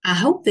I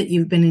hope that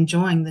you've been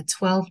enjoying the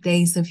 12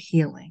 days of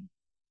healing.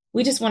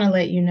 We just want to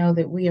let you know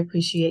that we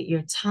appreciate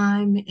your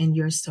time and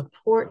your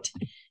support.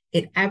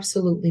 It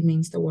absolutely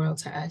means the world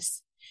to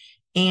us.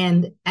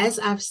 And as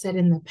I've said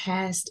in the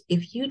past,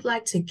 if you'd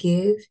like to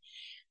give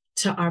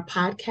to our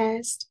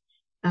podcast,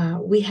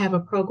 we have a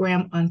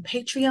program on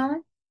Patreon.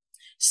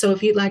 So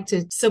if you'd like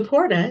to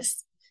support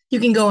us, you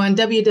can go on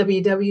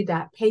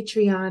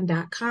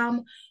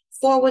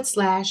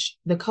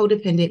www.patreon.com/the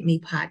Codependent Me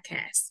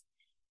podcast.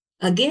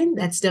 Again,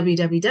 that's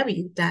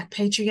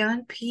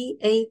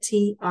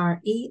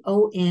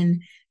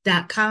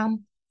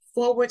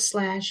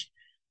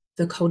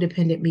www.patreon.com/the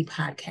Codependent Me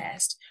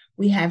podcast.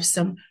 We have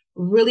some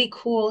really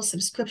cool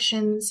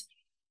subscriptions,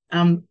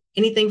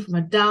 anything from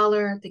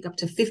 $1, I think up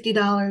to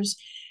 $50.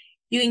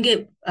 You can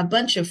get a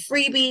bunch of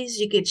freebies.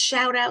 You get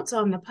shout outs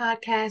on the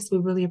podcast. We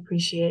really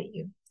appreciate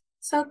you.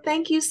 So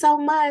thank you so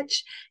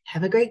much.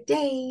 Have a great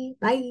day.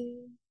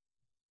 Bye.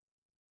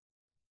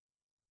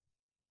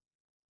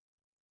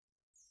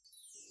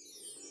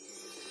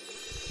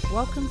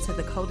 Welcome to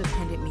the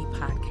Codependent Me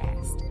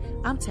podcast.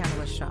 I'm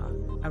Tamara Shaw,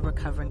 a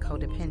recovering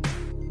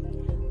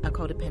codependent, a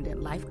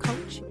codependent life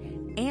coach,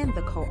 and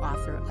the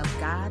co-author of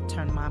God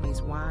Turned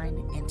Mommy's Wine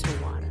into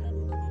Water.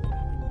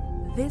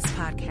 This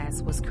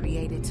podcast was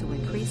created to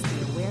increase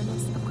the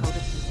awareness of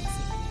codependency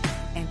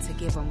and to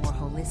give a more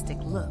holistic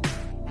look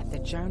at the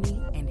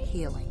journey and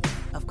healing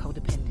of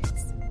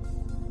codependence.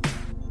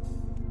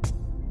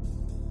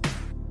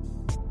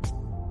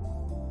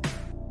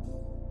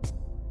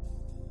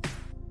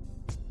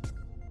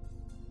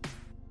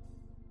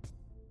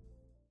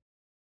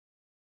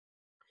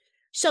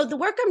 So the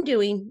work I'm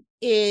doing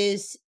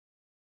is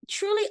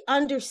truly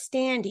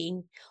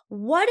understanding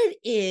what it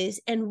is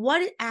and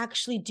what it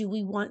actually do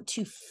we want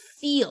to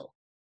feel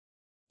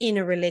in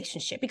a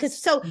relationship. Because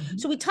so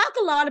we talk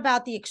a lot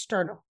about the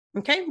external,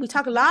 okay? We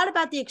talk a lot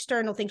about the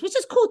external things, which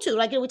is cool too.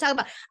 Like we talk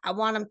about, I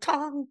want them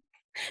tall,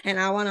 and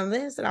I want them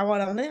this, and I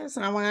want them this,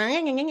 and I want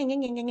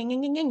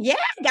them, yeah,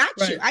 I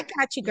got you. I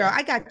got you, girl.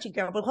 I got you,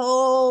 girl. But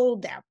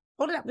hold down.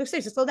 Hold it up.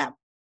 Seriously, slow down.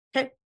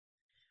 Okay.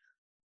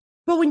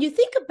 But when you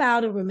think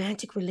about a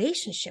romantic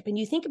relationship and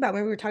you think about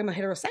when we were talking about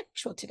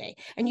heterosexual today,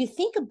 and you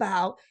think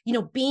about,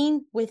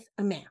 being with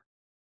a man,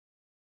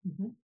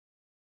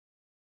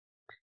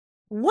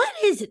 what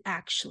is it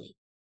actually?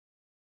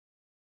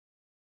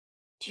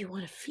 Do you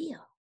want to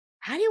feel?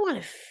 How do you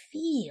want to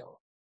feel?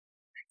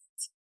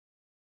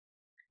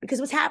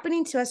 Because what's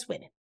happening to us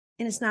women,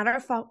 and it's not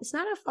our fault. It's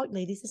not our fault,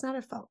 ladies. It's not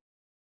our fault.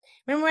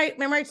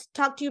 Remember I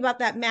talked to you about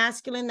that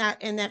masculine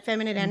and that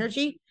feminine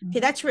energy? Okay,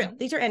 that's real.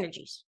 These are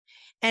energies.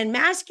 And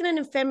masculine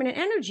and feminine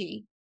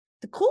energy,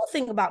 the cool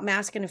thing about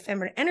masculine and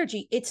feminine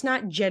energy, it's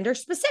not gender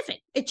specific.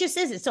 It just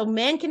isn't. So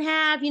men can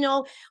have,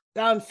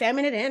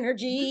 feminine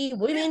energy.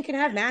 Women can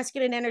have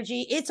masculine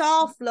energy. It's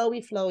all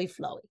flowy, flowy,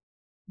 flowy.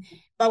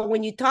 But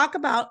when you talk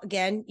about,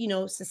 again,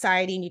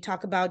 society, and you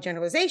talk about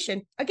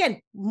generalization,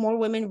 again, more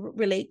women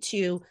relate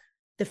to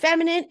the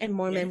feminine and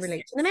more men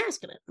relate to the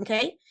masculine.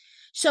 Okay.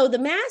 So the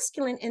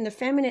masculine and the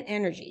feminine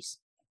energies,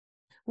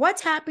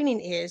 what's happening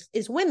is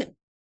women,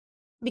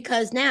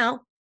 because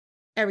now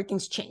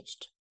everything's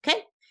changed.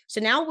 Okay.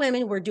 So now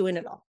women, we're doing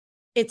it all.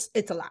 It's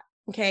a lot.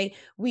 Okay.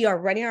 We are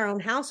running our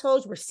own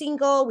households. We're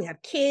single. We have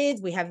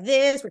kids. We have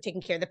this. We're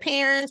taking care of the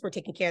parents. We're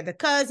taking care of the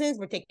cousins.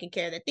 We're taking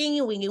care of the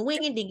thingy,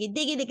 winging, diggy,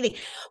 diggy, diggy.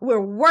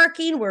 We're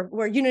working.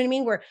 We're, you know what I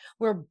mean?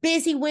 We're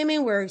busy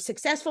women. We're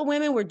successful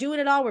women. We're doing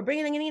it all. We're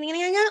bringing it.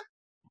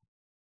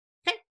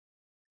 Okay.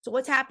 So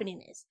what's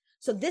happening is,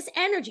 so this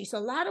energy, so a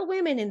lot of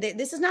women, and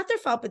this is not their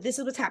fault, but this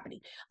is what's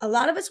happening. A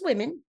lot of us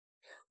women,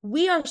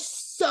 we are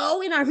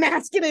so in our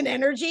masculine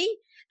energy.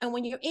 And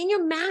when you're in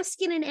your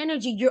masculine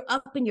energy, you're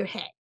up in your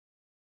head.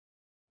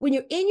 When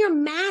you're in your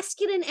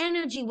masculine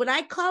energy, what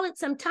I call it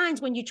sometimes,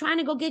 when you're trying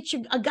to go get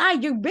a guy,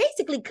 you're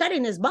basically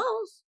cutting his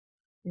balls.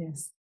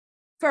 Yes.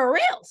 For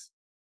reals.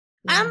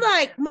 Yeah. I'm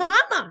like,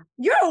 mama,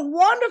 you're a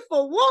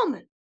wonderful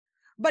woman.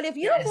 But if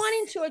you're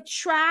wanting to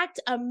attract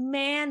a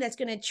man that's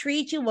going to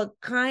treat you with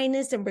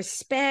kindness and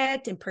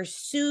respect and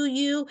pursue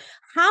you,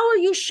 how are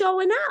you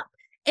showing up?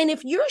 And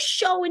if you're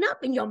showing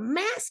up in your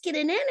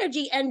masculine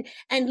energy and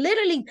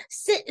literally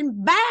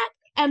sitting back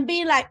and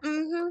being like,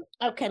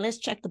 okay, let's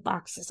check the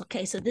boxes.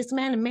 Okay, so this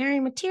man is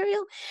marrying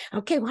material.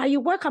 Okay, well, how you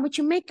work? How much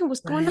you making?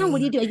 What's going on? What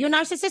do you do? Are you a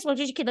narcissist? What's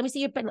your kid? Let me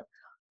see your pen.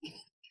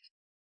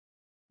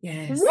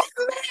 Yes. What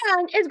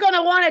man is going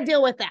to want to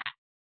deal with that?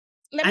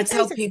 I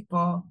tell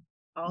people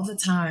all the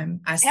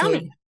time, I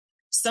say,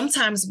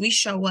 sometimes we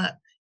show up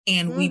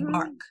and we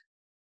bark.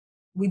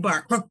 We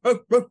bark.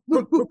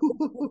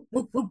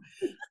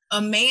 A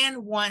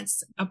man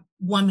wants a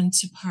woman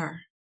to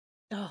purr.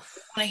 I want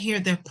to hear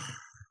their purr.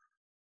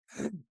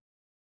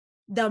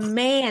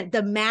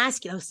 The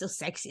masculine, so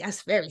sexy.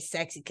 That's very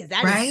sexy because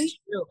that is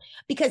true.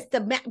 Because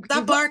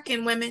stop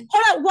barking, women.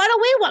 Hold on, what do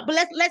we want? But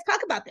let's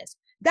talk about this.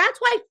 That's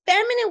why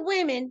feminine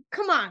women,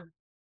 come on,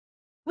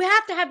 we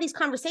have to have these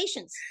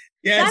conversations.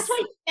 Yes. That's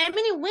why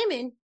feminine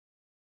women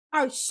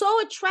are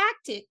so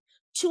attracted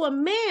to a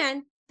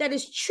man that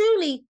is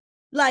truly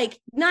like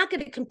not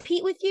going to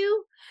compete with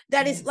you,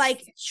 that is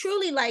like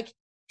truly like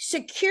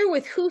secure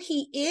with who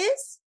he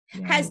is,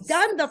 has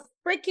done the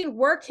freaking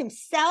work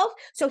himself.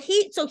 So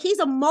he's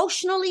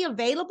emotionally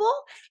available.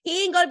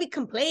 He ain't gonna be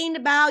complaining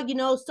about,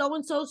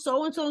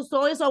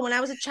 so-and-so when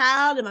I was a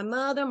child, and my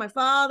mother, my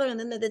father, and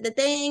then the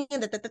thing,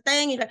 and the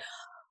thing. Like,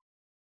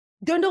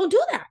 don't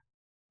do that.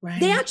 Right.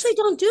 They actually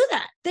don't do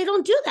that. They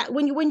don't do that.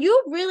 When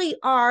you really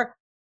are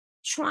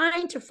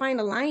trying to find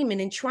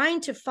alignment and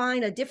trying to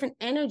find a different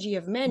energy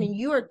of men, and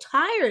you are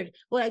tired,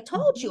 what I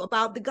told you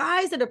about the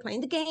guys that are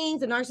playing the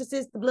games, the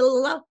narcissists, the blah, blah,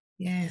 blah.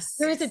 Yes.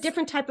 There is a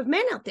different type of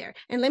men out there.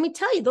 And let me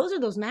tell you, those are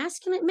those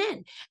masculine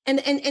men. And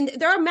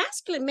there are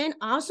masculine men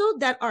also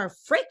that are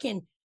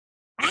freaking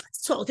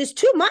assholes. There's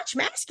too much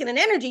masculine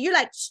energy. You're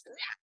like,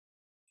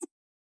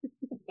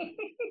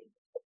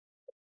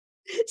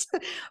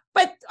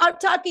 but I'm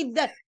talking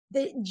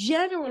the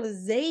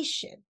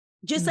generalization,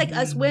 just like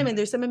us women,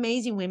 there's some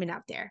amazing women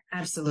out there.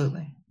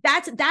 Absolutely.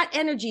 That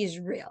energy is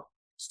real.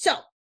 So,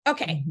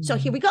 okay. So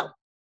here we go.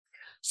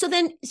 So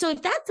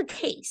if that's the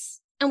case,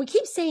 and we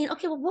keep saying,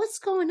 okay, well, what's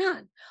going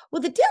on?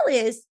 Well, the deal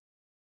is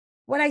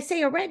what I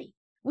say already.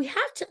 We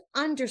have to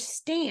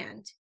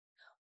understand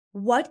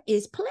what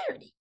is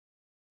polarity.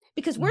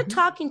 Because we're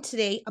talking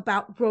today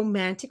about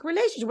romantic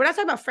relationships. We're not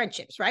talking about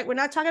friendships, right? We're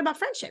not talking about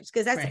friendships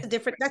because that's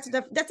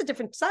a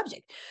different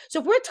subject. So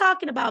if we're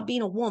talking about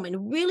being a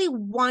woman, really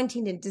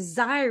wanting and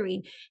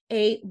desiring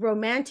a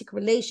romantic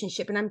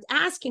relationship, and I'm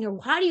asking her,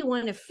 how do you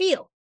want to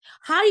feel?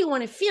 How do you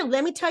want to feel?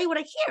 Let me tell you what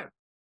I hear.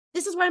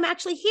 This is what I'm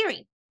actually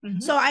hearing.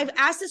 So I've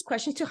asked this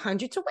question to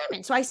hundreds of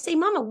women. So I say,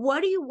 Mama,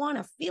 what do you want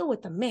to feel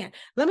with a man?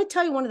 Let me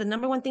tell you one of the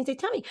number one things they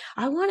tell me.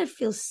 I want to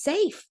feel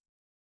safe.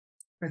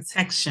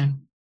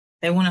 Protection.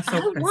 They want to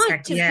feel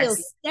protected. I want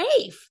to feel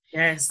safe.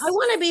 Yes. I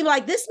want to be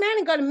like, this man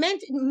ain't going to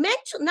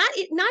mental, not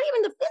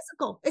even the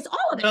physical. It's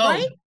all of it,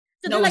 right?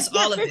 So no, it's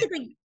like, all of it.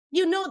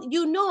 You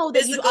know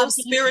that physical,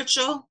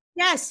 spiritual.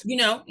 Yes.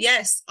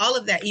 Yes, all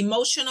of that.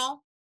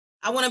 Emotional.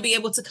 I want to be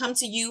able to come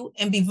to you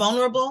and be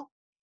vulnerable.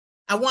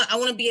 I want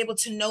to be able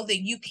to know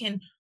that you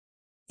can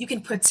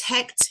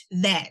protect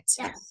that.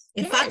 Yes.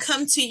 If I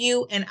come to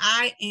you and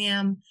I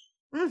am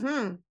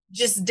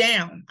just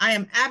down, I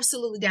am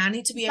absolutely down. I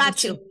need to be able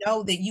to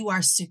know that you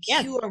are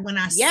secure when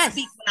I speak,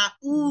 when I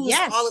ooze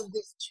all of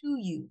this to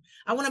you.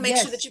 I want to make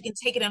sure that you can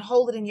take it and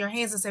hold it in your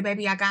hands and say,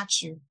 baby, I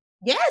got you.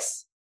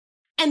 Yes.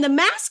 And the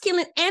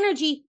masculine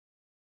energy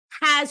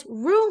has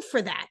room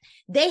for that.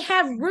 They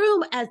have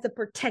room as the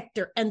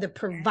protector and the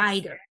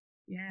provider.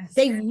 Yes.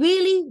 They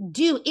really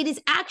do. It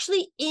is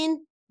actually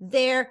in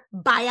their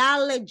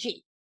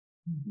biology.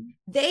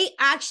 They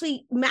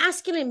actually,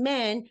 masculine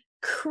men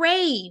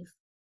crave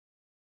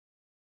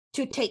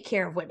to take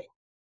care of women.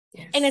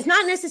 Yes. And it's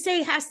not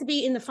necessarily has to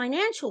be in the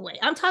financial way.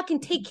 I'm talking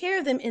take care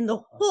of them in the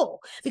whole,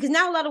 because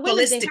now a lot of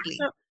women,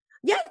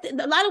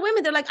 a lot of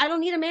women, they're like, I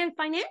don't need a man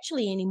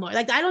financially anymore.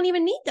 Like, I don't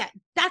even need that.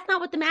 That's not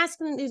what the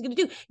masculine is going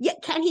to do.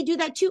 Yet, can he do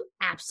that too?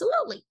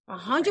 Absolutely.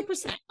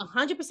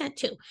 100%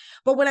 too.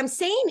 But what I'm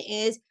saying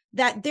is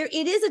that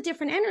it is a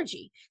different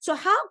energy. So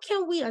how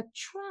can we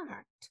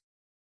attract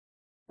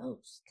those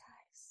guys?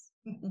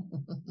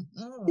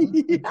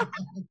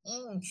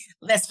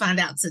 Let's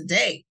find out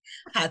today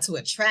how to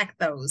attract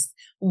those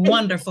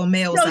wonderful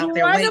males out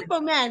there.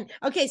 Wonderful men.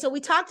 Okay, so we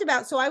talked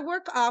about, so I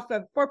work off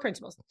of 4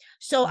 principles.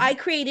 So I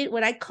created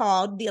what I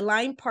called the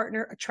Aligned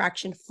Partner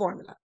Attraction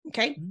Formula.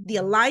 Okay, the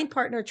Aligned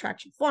Partner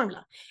Attraction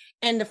Formula.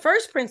 And the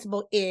first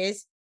principle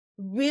is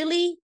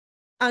really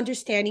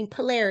understanding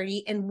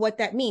polarity and what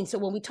that means. So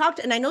when we talked,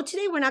 and I know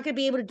today we're not going to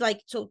be able to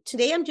so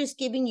today I'm just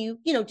giving you,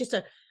 just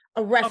a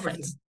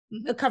reference.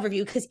 A cover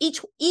view, because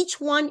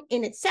each one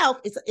in itself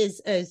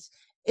is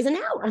an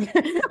hour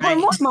or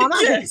more, Mama.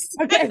 Yes.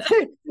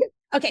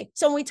 Okay.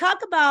 So when we talk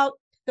about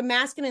the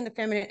masculine and the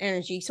feminine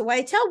energy, so what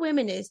I tell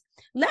women is,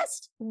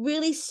 let's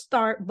really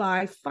start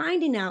by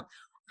finding out,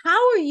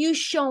 how are you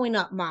showing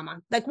up,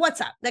 Mama? Like,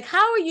 what's up? Like,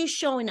 how are you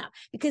showing up?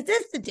 Because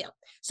this is the deal.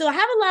 So I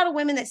have a lot of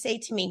women that say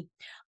to me,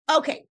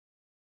 okay,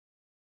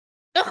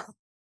 I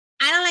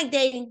don't like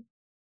dating.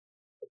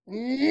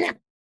 No.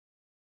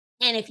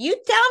 And if you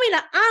tell me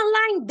to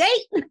online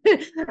date,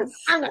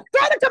 I'm going to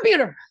throw the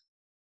computer.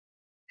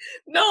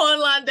 No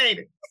online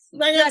dating.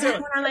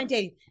 Online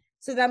dating.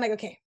 So then I'm like,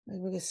 okay,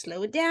 we're going to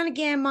slow it down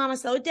again, Mama,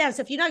 slow it down.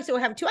 So if you know, so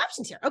we have 2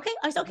 options here. Okay.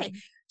 I said, okay.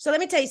 So let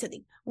me tell you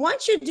something.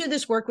 Once you do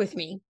this work with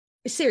me,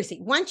 seriously,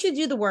 once you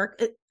do the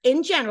work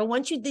in general,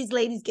 these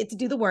ladies get to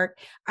do the work,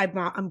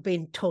 I'm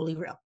being totally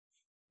real.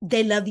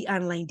 They love the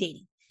online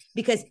dating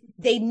because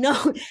they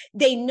know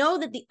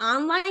that the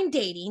online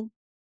dating,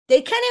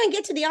 they can't even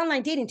get to the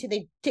online dating until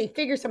they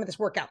figure some of this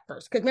work out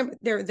first. Because remember,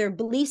 their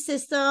belief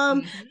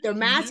system, their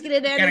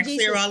masculine energy.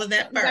 Got to clear all of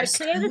that first.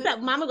 Clear this up.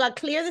 Mama got to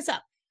clear this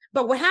up.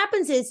 But what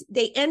happens is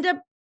they end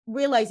up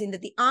realizing that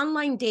the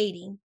online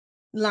dating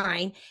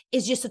line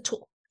is just a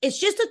tool. It's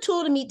just a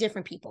tool to meet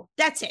different people.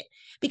 That's it.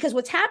 Because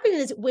what's happening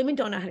is women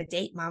don't know how to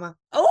date, Mama.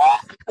 Oh,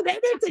 they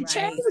need to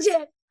change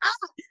it.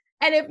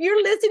 And if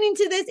you're listening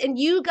to this and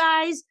you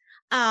guys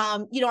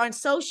on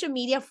social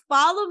media.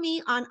 Follow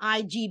me on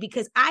IG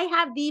because I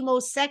have the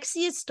most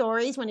sexiest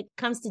stories when it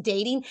comes to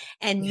dating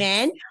and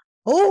men.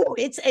 Oh,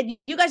 and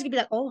you guys can be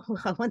like, oh,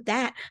 I want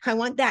that. I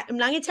want that. I'm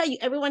not going to tell you,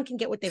 everyone can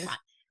get what they want.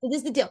 But this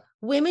is the deal.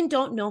 Women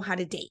don't know how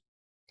to date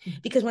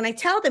because when I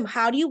tell them,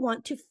 how do you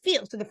want to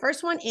feel? So the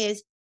first one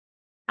is,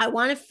 I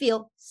want to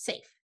feel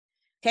safe.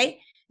 Okay.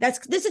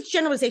 This is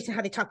generalization,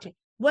 how they talk to me.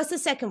 What's the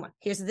second one?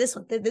 Here's this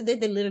one. They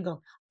literally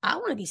go, I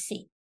want to be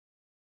seen.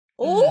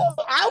 Oh,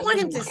 I want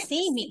him to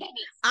see me.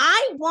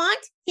 I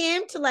want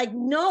him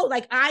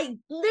to I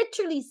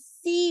literally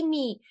see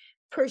me,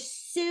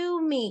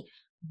 pursue me,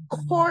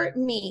 court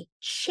me,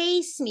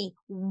 chase me,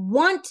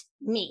 want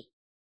me.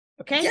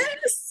 Okay.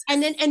 Yes.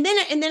 And then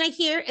I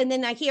hear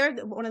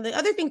one of the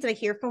other things that I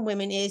hear from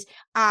women is,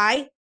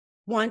 I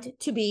want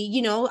to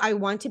be, I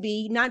want to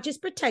be not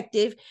just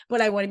protective,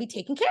 but I want to be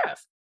taken care of.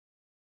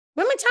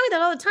 Women tell me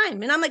that all the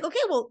time. And I'm like, okay,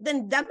 well,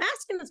 then that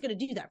masculine is going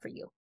to do that for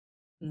you.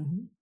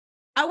 Mm-hmm.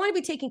 I want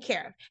to be taken care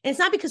of. And it's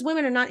not because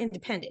women are not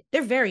independent.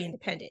 They're very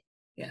independent.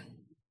 Yeah.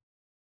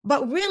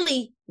 But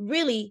really,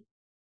 really,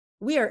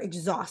 we are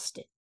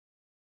exhausted.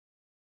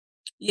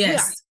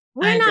 Yes.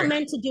 We're not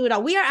meant to do it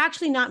all. We are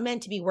actually not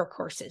meant to be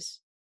workhorses.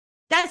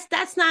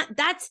 That's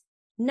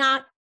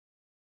not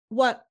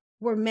what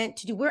we're meant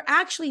to do. We're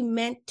actually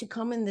meant to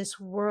come in this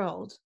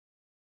world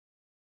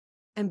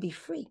and be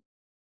free.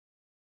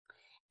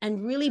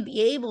 And really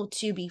be able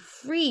to be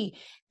free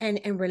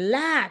and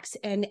relax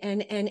and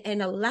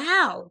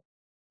allow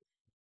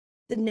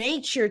the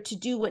nature to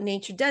do what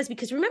nature does.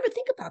 Because remember,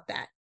 think about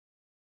that.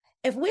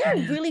 If we are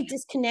really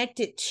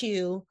disconnected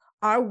to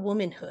our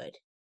womanhood,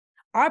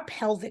 our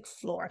pelvic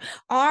floor,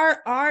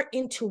 our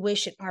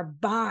intuition, our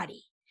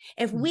body,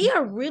 if we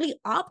are really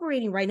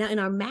operating right now in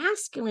our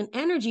masculine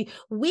energy,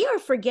 we are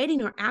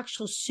forgetting our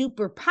actual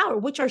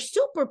superpower, which our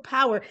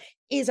superpower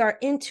is our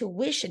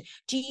intuition.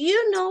 Do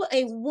you know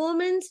a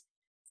woman's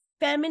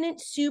feminine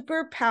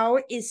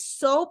superpower is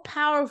so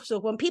powerful? So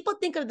when people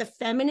think of the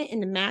feminine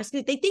and the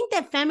masculine, they think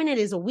that feminine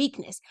is a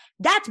weakness.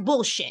 That's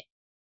bullshit.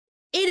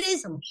 It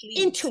is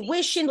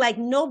intuition like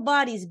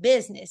nobody's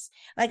business.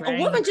 Like a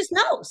woman just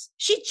knows.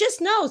 She just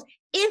knows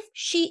if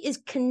she is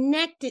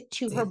connected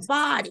to her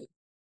body.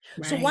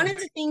 Right. So one of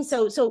the things,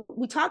 so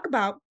we talk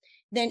about,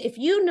 then if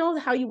you know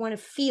how you want to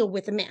feel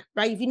with a man,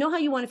 right? If you know how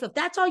you want to feel, if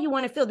that's all you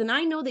want to feel, then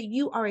I know that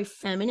you are a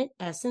feminine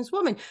essence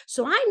woman.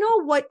 So I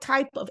know what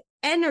type of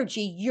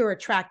energy you're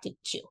attracted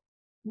to.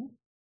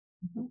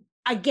 Mm-hmm.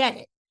 I get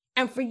it.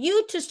 And for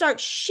you to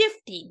start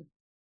shifting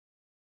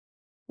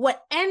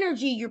what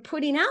energy you're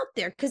putting out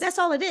there, because that's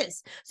all it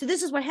is. So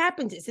this is what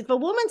happens is, if a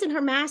woman's in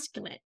her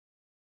masculine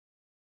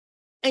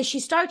and she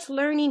starts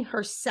learning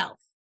herself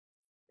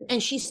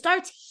and she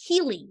starts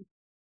healing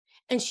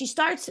and she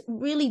starts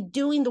really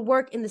doing the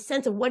work in the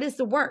sense of what is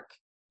the work?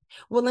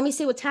 Well, let me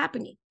say what's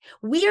happening.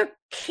 We are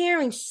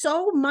carrying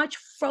so much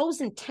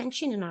frozen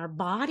tension in our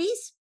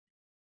bodies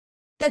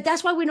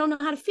that's why we don't know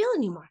how to feel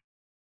anymore.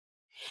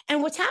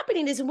 And what's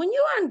happening is when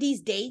you're on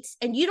these dates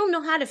and you don't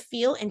know how to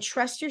feel and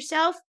trust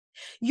yourself,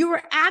 you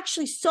are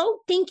actually so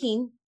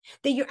thinking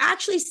that you're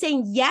actually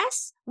saying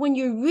yes when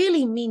you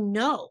really mean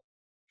no.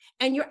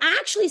 And you're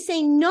actually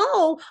saying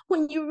no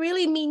when you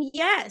really mean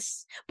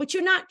yes, but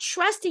you're not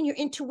trusting your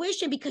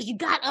intuition because you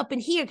got up in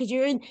here, because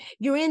you're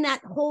in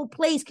that whole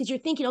place, because you're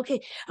thinking,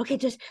 okay,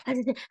 just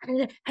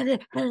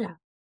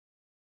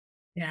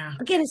yeah.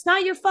 Again, it's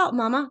not your fault,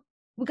 mama.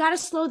 We got to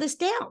slow this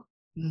down.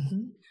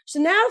 Mm-hmm.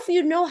 So now if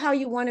you know how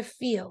you want to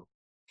feel,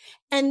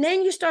 and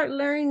then you start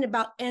learning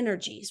about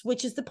energies,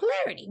 which is the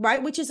polarity,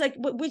 right? Which is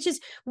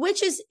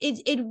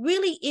it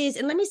really is.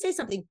 And let me say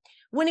something.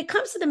 When it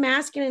comes to the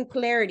masculine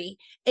polarity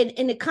and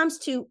it comes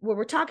to what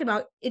we're talking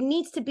about, it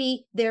needs to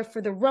be there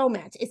for the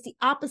romance. It's the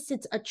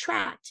opposites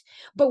attract.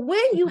 But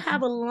when you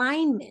have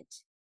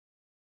alignment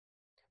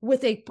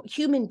with a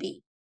human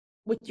being,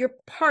 with your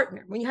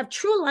partner, when you have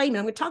true alignment,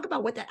 I'm going to talk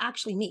about what that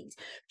actually means.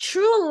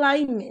 True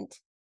alignment,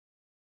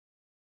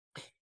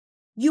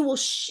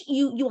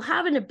 you'll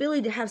have an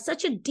ability to have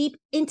such a deep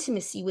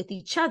intimacy with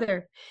each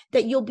other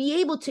that you'll be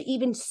able to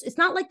it's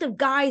not like the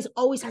guys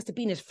always has to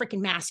be in his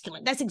freaking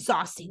masculine. That's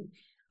exhausting.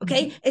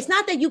 Okay. Mm-hmm. It's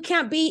not that you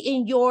can't be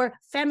in your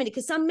feminine,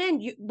 because some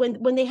men,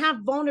 when they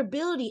have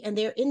vulnerability and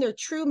they're in their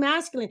true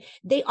masculine,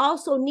 they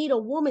also need a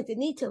woman that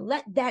need to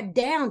let that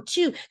down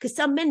too. Because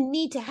some men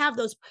need to have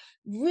those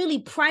really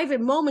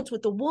private moments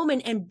with the woman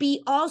and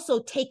be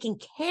also taken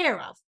care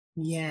of.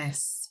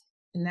 Yes.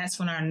 And that's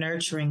when our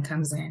nurturing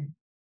comes in.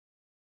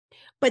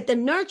 But the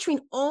nurturing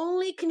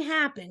only can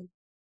happen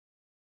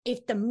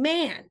if the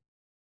man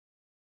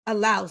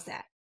allows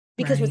that.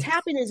 Because what's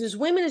happening is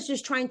women is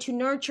just trying to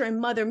nurture and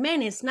mother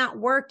men. It's not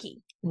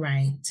working.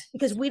 Right.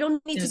 Because we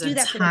don't need to do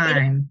that.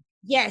 Time.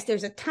 Yes,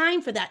 there's a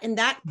time for that. And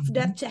for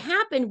that to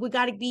happen, we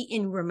got to be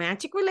in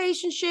romantic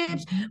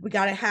relationships. Mm-hmm. We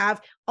got to have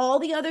all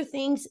the other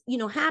things,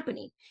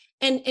 happening.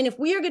 And if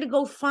we are going to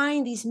go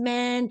find these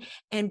men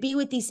and be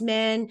with these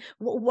men,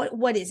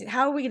 what is it?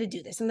 How are we going to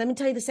do this? And let me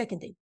tell you the second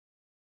thing.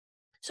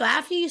 So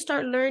after you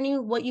start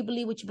learning what you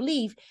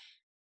believe,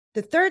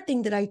 the third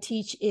thing that I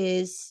teach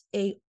is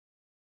a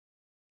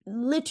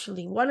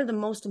literally one of the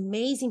most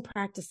amazing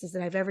practices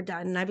that I've ever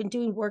done. And I've been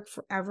doing work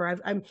forever.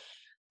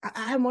 I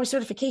have more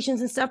certifications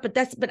and stuff, but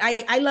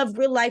I love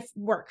real life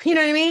work. You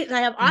know what I mean?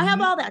 I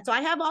have all that. So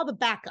I have all the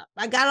backup.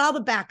 I got all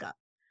the backup.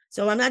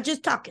 So I'm not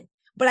just talking,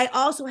 but I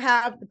also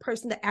have the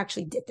person that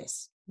actually did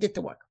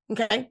the work.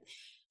 Okay.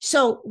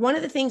 So one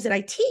of the things that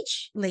I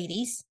teach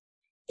ladies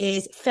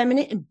is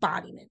feminine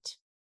embodiment.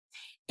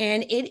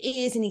 And it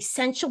is an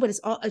essential, but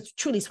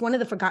it's one of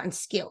the forgotten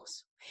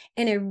skills.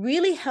 And it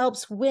really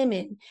helps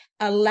women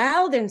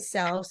allow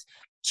themselves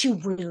to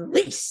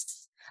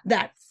release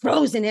that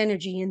frozen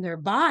energy in their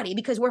body,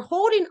 because we're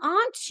holding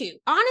on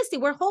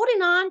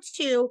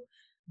to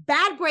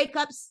bad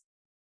breakups.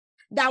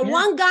 That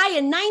one guy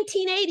in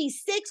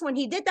 1986, when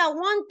he did that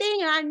one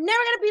thing, and I'm never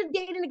going to be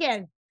dating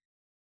again.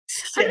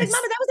 Yes. I'm like,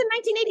 Mama, that was in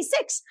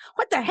 1986.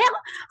 What the hell?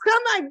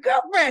 I'm my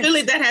girlfriend.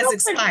 Really, that has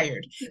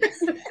expired.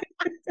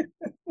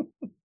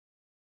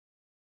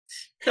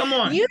 Come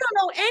on. You don't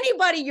know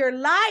anybody your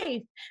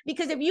life,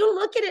 because if you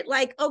look at it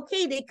like,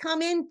 okay, they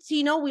come in,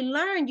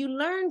 you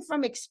learn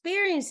from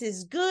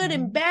experiences, good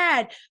and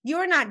bad.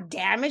 You're not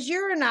damaged.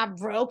 You're not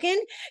broken.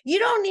 You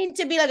don't need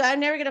to be like, I'm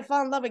never going to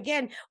fall in love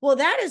again. Well,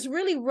 that is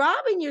really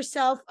robbing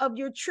yourself of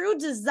your true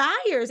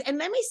desires. And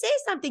let me say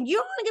something.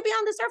 You're only going to be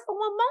on this earth for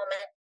one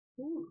moment.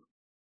 Ooh.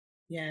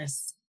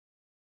 Yes.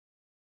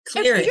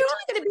 You're only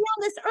going to be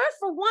on this earth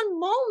for one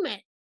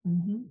moment.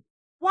 Mm-hmm.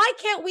 Why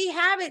can't we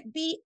have it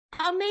be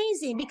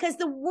amazing? Because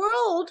the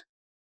world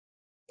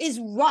is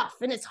rough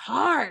and it's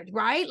hard,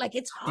 right? Like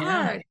it's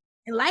hard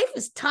and life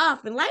is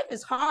tough and life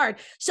is hard.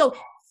 So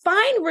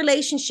find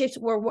relationships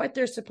where what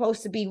they're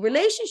supposed to be,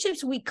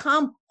 relationships we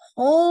come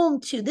home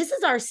to. This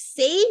is our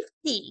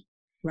safety.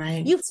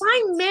 Right. You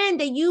find men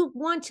that you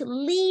want to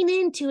lean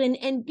into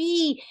and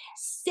be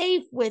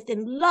safe with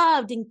and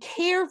loved and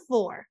cared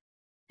for.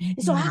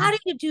 And so how do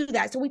you do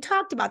that? So we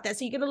talked about that.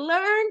 So you're going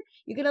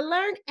to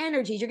learn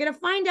energies. You're going to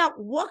find out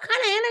what kind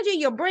of energy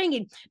you're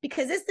bringing,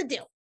 because it's the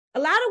deal. A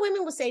lot of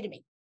women will say to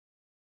me,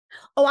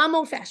 oh, I'm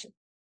old fashioned.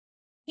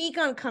 He's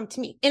going to come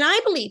to me. And I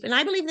believe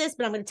this,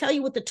 but I'm going to tell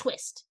you with the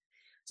twist.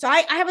 So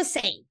I have a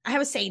saying.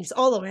 It's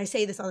all over. I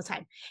say this all the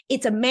time.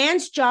 It's a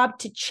man's job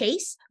to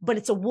chase, but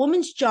it's a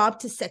woman's job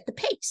to set the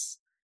pace,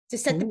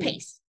 the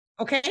pace.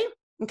 Okay.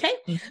 Okay.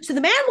 Mm-hmm. So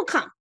the man will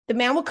come.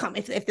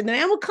 If the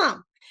man will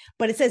come,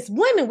 but it says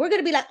women, we're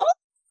going to be like, oh,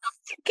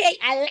 okay.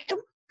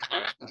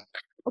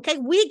 Okay.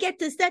 We get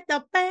to set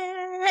the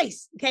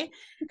pace. Okay.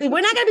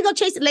 We're not going to go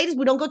chasing ladies.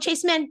 We don't go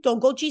chase men. Don't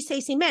go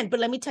chasing men. But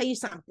let me tell you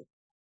something.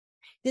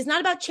 It's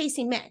not about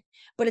chasing men,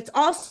 but it's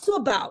also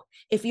about,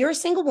 if you're a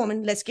single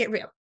woman, let's get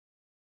real.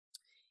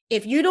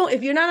 If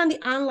you're not on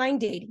the online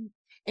dating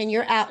and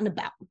you're out and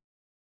about,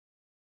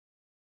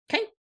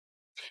 okay,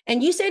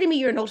 and you say to me,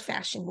 you're an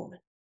old-fashioned woman.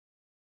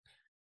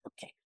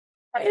 Okay.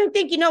 I don't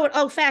think you know what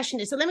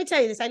old-fashioned is. So let me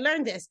tell you this. I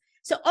learned this.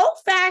 So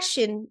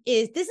old-fashioned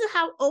this is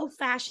how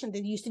old-fashioned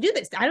they used to do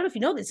this. I don't know if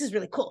you know this. This is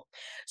really cool.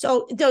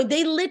 So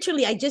they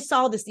literally, I just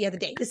saw this the other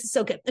day. This is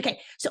so good. Okay.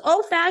 So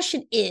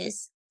old-fashioned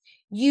is,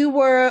 you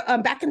were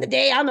back in the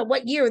day, I don't know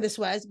what year this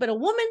was, but a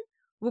woman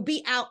would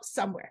be out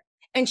somewhere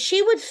and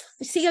she would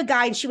see a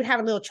guy and she would have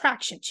a little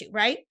attraction to,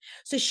 right?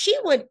 So she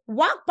would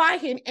walk by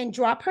him and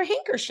drop her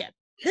handkerchief.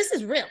 This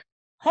is real.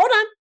 Hold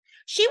on.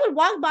 She would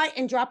walk by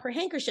and drop her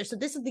handkerchief. So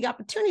this is the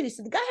opportunity.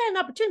 So the guy had an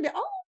opportunity.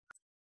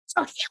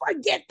 So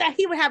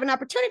he would have an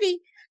opportunity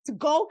to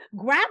go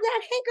grab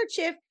that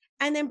handkerchief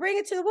and then bring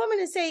it to the woman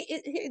and say,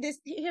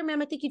 here,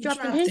 ma'am, I think you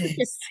dropped the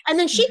handkerchief. And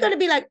then she's going to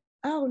be like,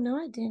 oh, no,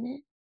 I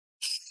didn't.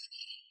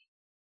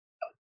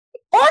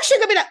 Or she's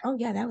gonna be like, oh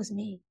yeah, that was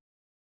me.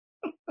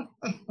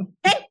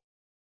 Okay.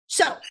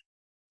 So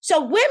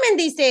women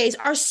these days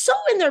are so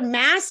in their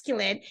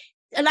masculine,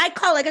 and I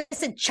call, like I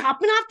said,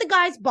 chopping off the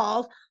guy's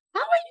balls. How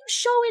are you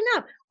showing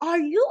up? Are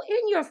you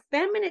in your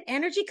feminine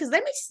energy? Because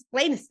let me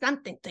explain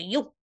something to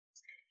you.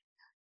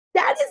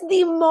 That is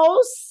the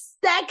most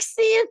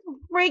sexiest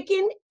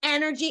freaking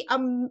energy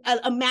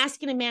a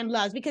masculine man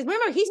loves. Because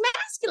remember, he's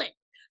masculine.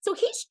 So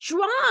he's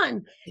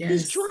drawn. Yes.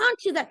 He's drawn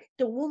to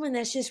the woman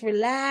that's just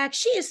relaxed.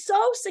 She is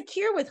so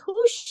secure with who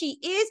she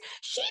is.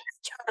 She's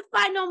trying to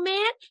find no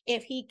man.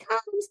 If he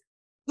comes,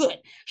 good.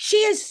 She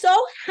is so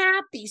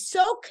happy,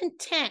 so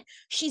content.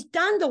 She's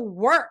done the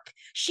work.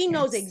 She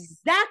knows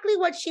exactly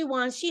what she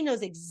wants. She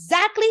knows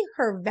exactly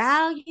her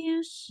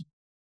values.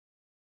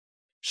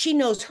 She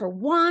knows her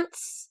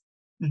wants.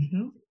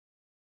 Mm-hmm.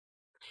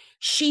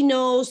 She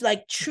knows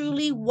like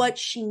truly what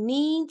she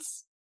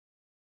needs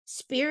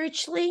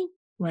spiritually.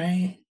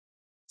 Right.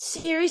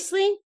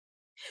 Seriously.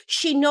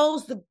 She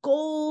knows the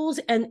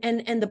goals and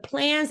the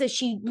plans that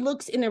she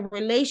looks in a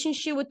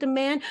relationship with the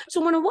man.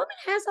 So when a woman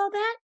has all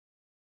that,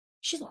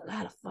 she's a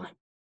lot of fun.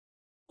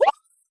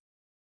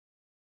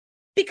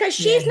 Because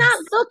she's not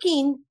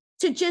looking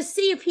to just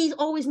see if he's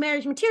always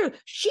marriage material.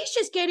 She's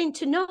just getting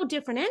to know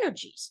different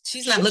energies.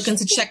 She's not looking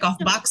to check off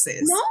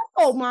boxes.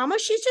 No, mama.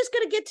 She's just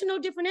going to get to know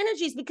different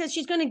energies because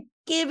she's going to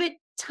give it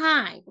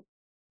time.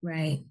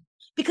 Right.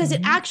 Because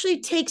it actually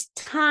takes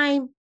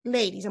time,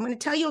 ladies. I'm going to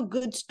tell you a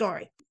good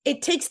story.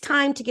 It takes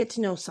time to get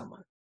to know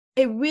someone.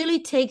 It really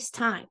takes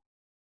time.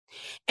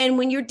 And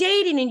when you're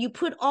dating and you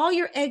put all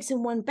your eggs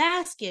in one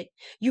basket,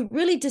 you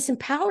really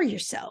disempower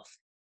yourself.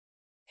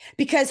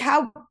 Because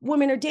how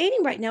women are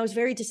dating right now is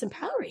very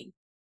disempowering.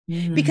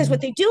 Because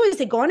what they do is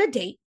they go on a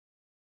date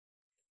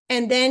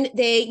and then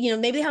they,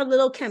 maybe they have a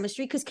little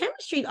chemistry, because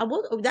chemistry,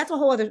 that's a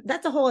whole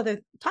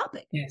other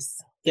topic.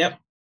 Yes. Yep.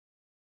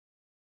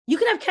 You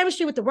can have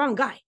chemistry with the wrong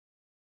guy.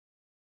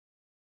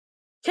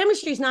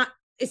 Chemistry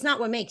it's not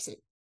what makes it.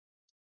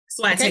 That's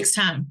why it takes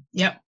time.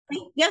 Yep.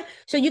 Yeah.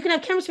 So you can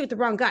have chemistry with the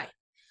wrong guy.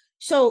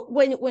 So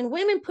when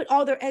women put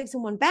all their eggs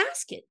in one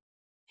basket,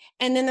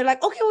 and then they're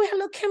like, okay, we have a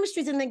little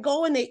chemistry, and they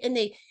go and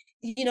they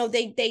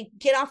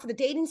get off of the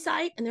dating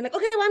site, and they're like,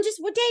 okay, well,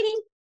 we're dating.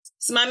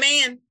 It's my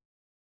man.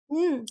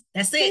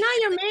 That's it. He's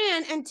not your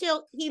man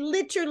until he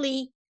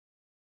literally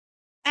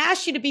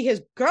asks you to be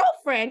his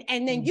girlfriend,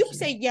 and then you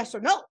say yes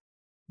or no.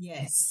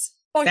 Yes.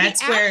 Or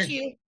that's he asks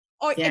you.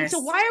 Or yes. And so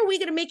why are we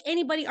going to make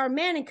anybody our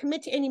man and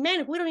commit to any man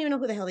if we don't even know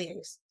who the hell he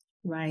is?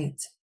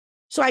 Right.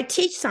 So I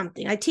teach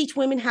something. I teach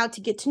women how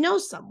to get to know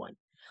someone,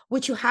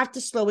 which you have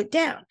to slow it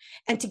down.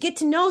 And to get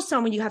to know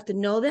someone, you have to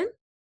know them.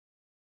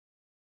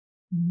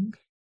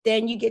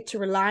 Then you get to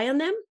rely on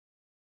them.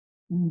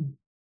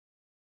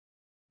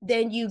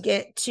 Then you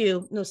get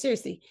to,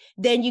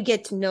 then you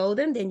get to know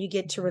them. Then you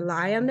get to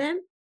rely on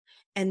them.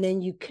 And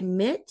then you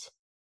commit.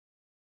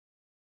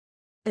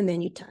 And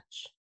then you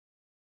touch.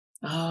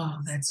 Oh,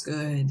 that's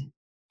good.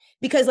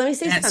 Because let me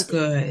say something. That's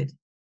good.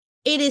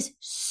 It is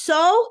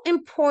so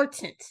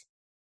important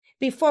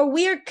before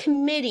we are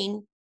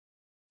committing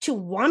to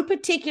one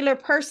particular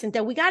person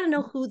that we got to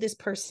know who this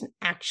person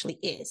actually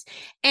is.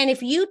 And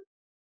if you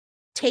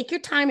take your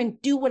time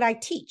and do what I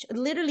teach,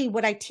 literally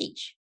what I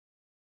teach,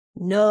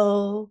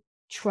 know,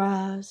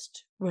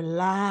 trust,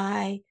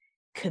 rely,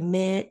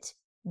 commit,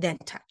 then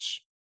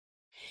touch.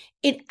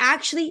 It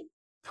actually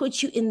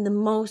puts you in the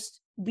most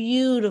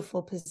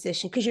beautiful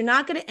position, because you're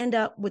not going to end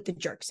up with the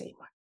jerks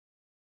anymore.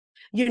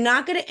 You're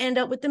not going to end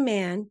up with the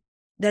man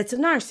that's a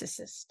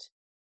narcissist.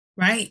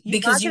 Right.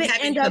 Because you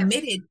haven't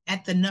committed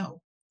at the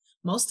no.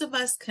 Most of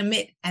us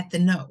commit at the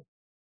no.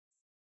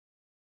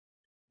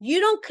 You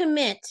don't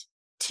commit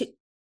to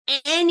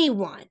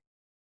anyone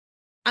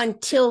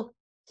until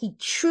he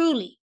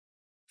truly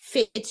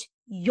fits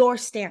your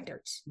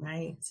standards.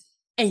 Right.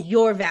 And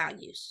your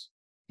values.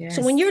 Yes.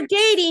 So when you're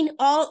dating,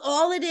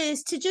 all it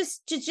is to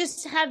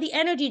just have the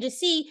energy to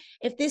see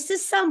if this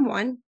is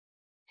someone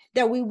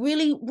that we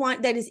really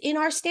want, that is in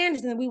our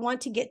standards, and that we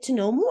want to get to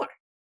know more.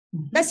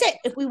 That's it.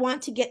 If we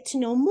want to get to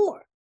know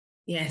more.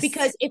 Yes.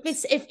 Because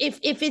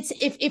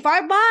if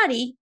our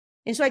body,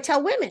 and so I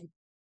tell women,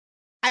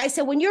 I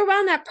said, when you're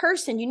around that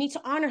person, you need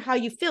to honor how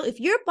you feel. If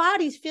your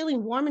body's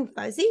feeling warm and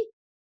fuzzy,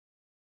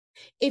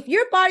 if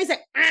your body's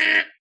like,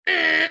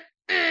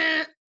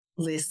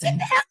 listen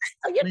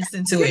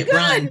to it.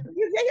 Good.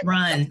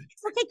 Run.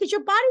 It's okay, because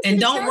your body's, and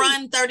don't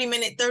run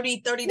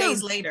 30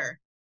 days later.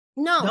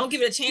 No. Don't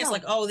give it a chance.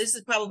 Like, oh, this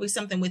is probably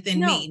something within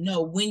me.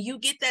 No, when you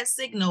get that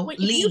signal,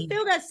 leave. If you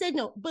feel that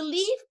signal,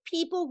 believe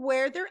people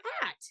where they're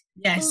at.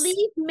 Yes.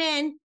 Believe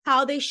men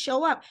how they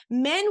show up.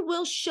 Men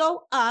will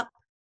show up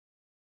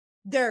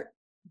their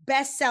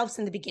best selves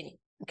in the beginning.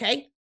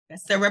 Okay.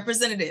 That's their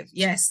representative.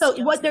 Yes.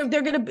 So what they're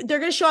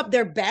gonna show up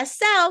their best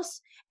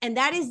selves, and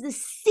that is the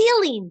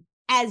ceiling,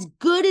 as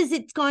good as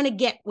it's going to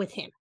get with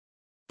him.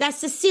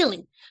 That's the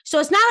ceiling. So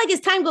it's not like as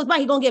time goes by,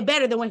 he's going to get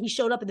better than when he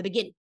showed up in the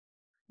beginning.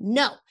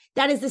 No,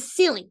 that is the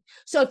ceiling.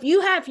 So if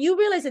you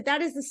realize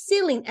that is the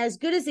ceiling, as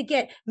good as it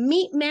get,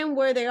 meet men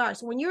where they are.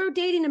 So when you're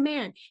dating a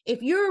man,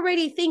 if you're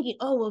already thinking,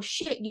 oh, well,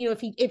 shit,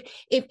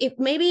 if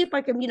maybe if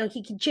I can,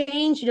 he can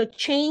change,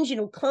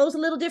 clothes a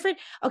little different.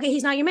 Okay.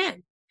 He's not your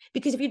man.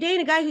 Because if you're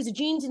dating a guy who's a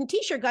jeans and a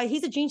t-shirt guy,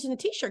 he's a jeans and a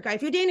t-shirt guy.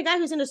 If you're dating a guy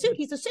who's in a suit,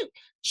 he's a suit.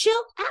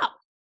 Chill out.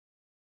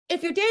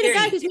 If you're dating a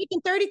guy who's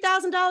making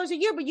 $30,000 a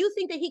year, but you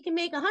think that he can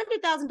make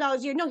 $100,000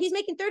 a year, no, he's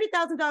making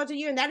 $30,000 a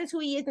year, and that is who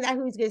he is, and that's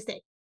who he's going to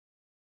stay.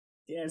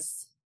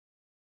 Yes.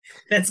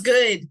 That's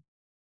good.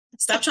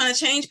 Stop trying to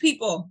change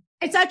people.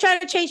 It's not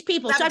trying to change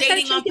people. Stop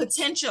dating on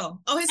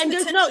potential. Oh, his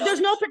potential. There's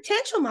no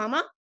potential,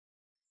 mama.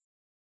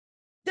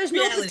 There's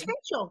no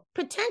potential.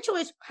 Potential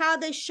is how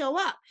they show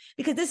up,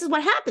 because this is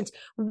what happens.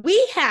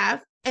 We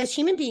have, as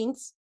human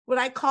beings, what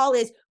I call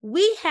is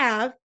we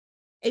have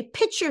a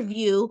picture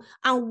view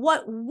on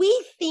what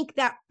we think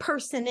that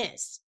person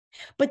is.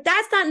 But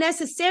that's not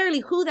necessarily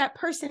who that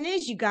person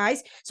is, you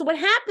guys. So what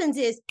happens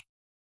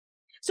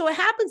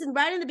and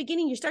right in the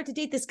beginning, you start to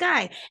date this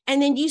guy,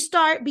 and then you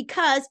start,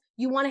 because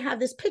you want to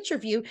have this picture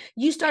view,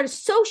 you start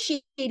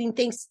associating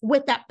things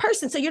with that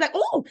person. So you're like,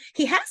 oh,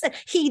 he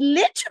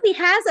literally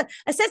has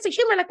a sense of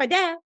humor like my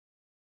dad.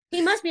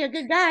 He must be a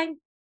good guy.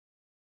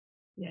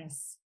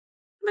 Yes.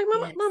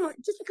 I'm like, mama,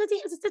 just because he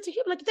has a sense of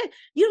humor like your dad,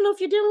 you don't know if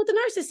you're dealing with a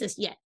narcissist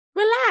yet.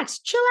 Relax,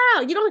 chill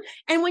out.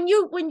 And when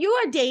you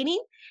are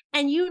dating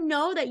and you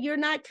know that you're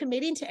not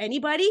committing to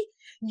anybody,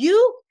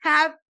 you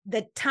have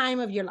the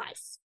time of your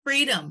life.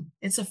 Freedom.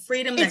 It's a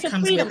freedom that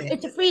comes with it.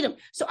 It's a freedom.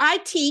 So I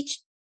teach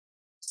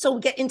So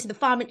we get into the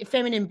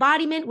feminine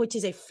embodiment, which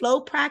is a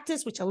flow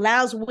practice, which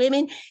allows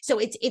women. So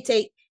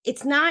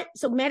it's not,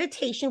 so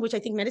meditation, which I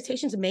think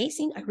meditation is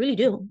amazing. I really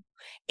do.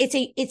 It's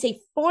a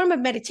form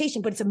of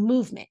meditation, but it's a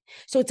movement.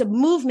 So it's a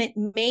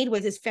movement made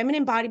with this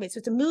feminine embodiment. So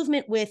it's a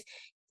movement with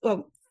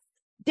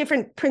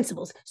different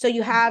principles. So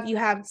you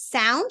have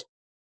sound,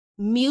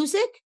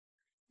 music,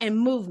 and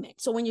movement.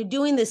 So when you're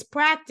doing this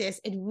practice,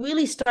 it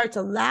really starts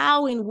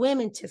allowing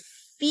women to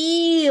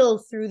feel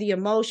through the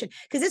emotion.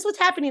 Because this is what's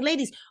happening,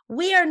 ladies.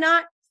 We are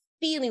not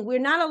feeling. We're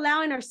not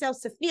allowing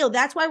ourselves to feel.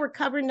 That's why we're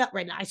covering up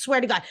right now. I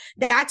swear to God.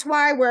 That's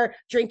why we're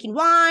drinking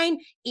wine,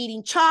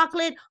 eating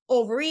chocolate,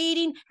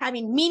 overeating,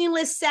 having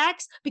meaningless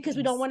sex, because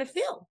we don't want to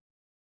feel.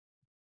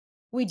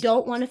 We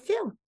don't want to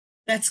feel.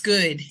 That's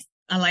good.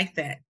 I like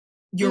that.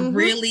 You're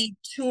really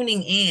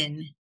tuning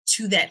in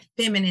to that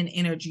feminine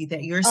energy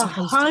that you're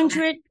supposed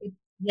to.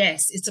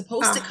 Yes, it's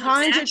supposed to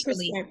come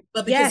naturally,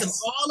 but because of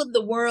all of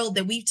the world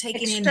that we've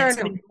taken in that's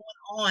been going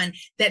on,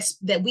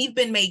 that we've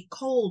been made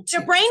cold to.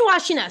 They're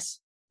brainwashing us.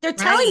 They're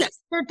telling us.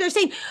 They're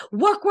saying,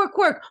 work,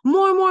 more.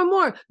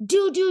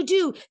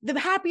 Do. The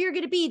happier you're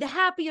going to be, the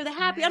happier.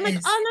 Yes. I'm like,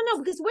 oh,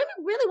 no, because women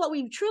really what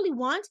we truly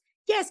want.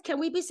 Yes, can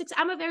we be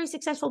successful? I'm a very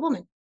successful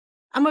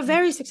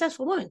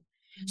woman.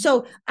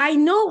 So I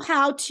know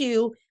how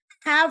to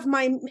have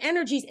my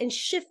energies and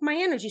shift my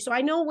energy. So I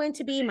know when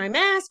to be my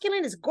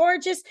masculine, is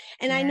gorgeous.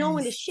 And I know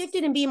when to shift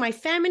it and be my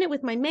feminine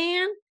with my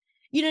man.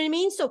 You know what I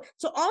mean? So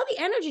all the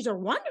energies are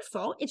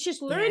wonderful. It's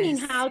just learning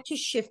how to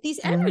shift these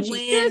energies.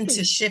 When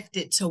to shift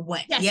it to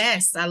what?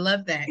 Yes, I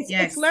love that.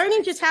 It's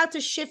learning just how to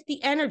shift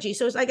the energy.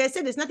 So it's like I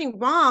said, there's nothing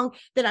wrong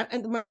that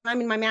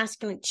I'm in my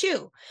masculine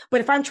too.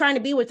 But if I'm trying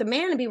to be with a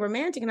man and be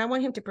romantic and I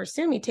want him to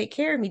pursue me, take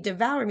care of me,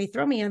 devour me,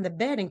 throw me on the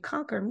bed and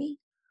conquer me.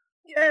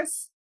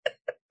 Yes.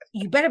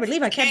 You better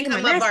believe I can't be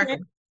my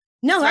masculine.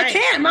 No, I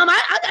can't, Mom.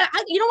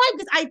 I you know what?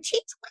 Because I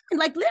teach women,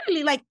 like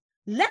literally, like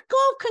let go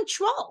of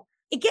control.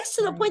 It gets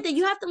to the point that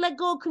you have to let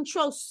go of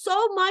control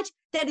so much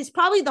that it's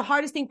probably the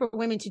hardest thing for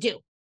women to do.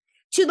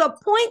 To the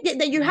point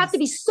that you have to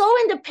be so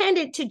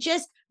independent to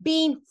just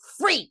being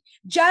free.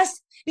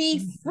 Just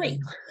be free.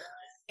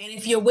 And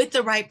if you're with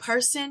the right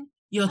person,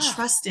 you'll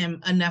trust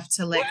him enough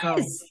to let go.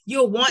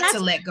 You'll want to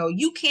let go.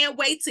 You can't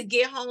wait to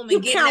get home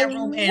and get in that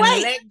room and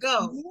let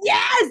go.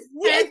 Yes.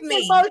 It's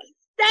the most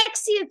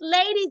sexiest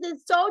ladies.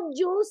 It's so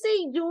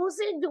juicy.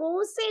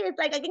 It's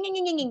like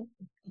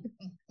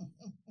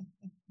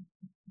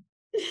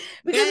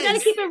because we got to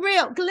keep it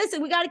real.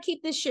 Listen, we got to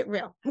keep this shit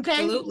real. Okay.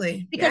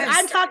 Absolutely. Because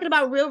I'm talking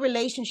about real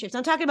relationships.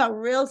 I'm talking about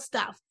real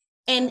stuff.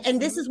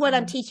 And this is what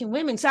I'm teaching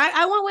women. So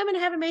I want women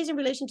to have amazing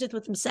relationships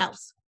with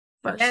themselves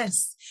first.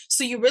 Yes.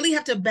 So you really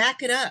have to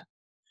back it up.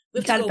 We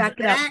got to back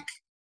it up.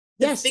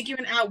 Yes.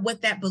 Figuring out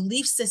what that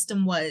belief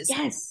system was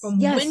from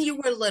when you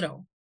were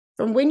little.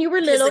 From when you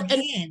were little.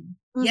 Again,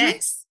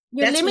 yes.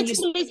 Your limiting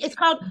beliefs.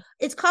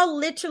 It's called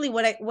literally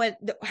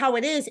how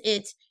it is.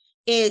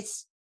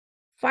 It's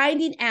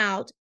finding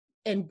out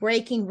and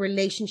breaking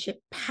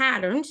relationship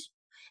patterns.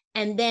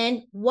 And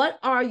then what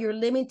are your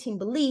limiting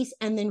beliefs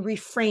and then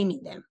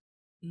reframing them.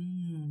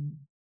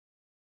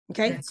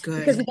 Okay. That's good.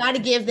 Because we got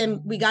to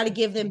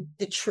give them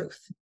the truth.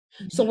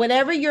 So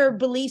whatever your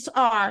beliefs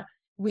are,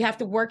 we have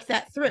to work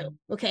that through.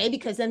 Okay.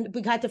 Because then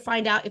we got to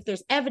find out if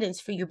there's evidence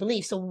for your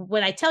beliefs. So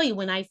when I tell you,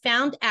 when I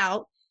found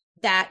out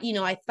that,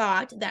 I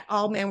thought that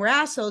all men were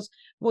assholes,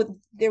 well,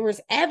 there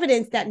was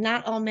evidence that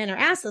not all men are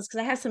assholes,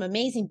 because I have some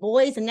amazing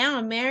boys, and now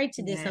I'm married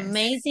to this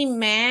amazing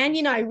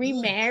man. I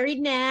remarried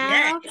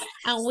now,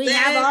 and we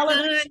have all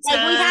of this, we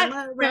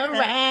have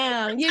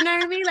around. You know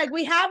what I mean? Like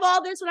we have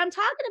all this. What I'm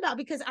talking about,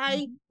 because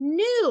I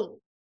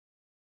knew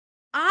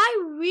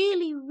I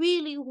really,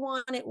 really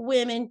wanted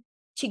women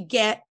to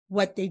get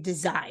what they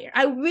desire.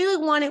 I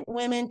really wanted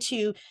women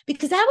to,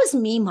 because that was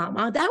me,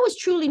 Mama. That was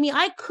truly me.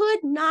 I could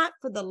not,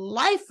 for the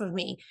life of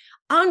me,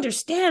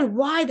 understand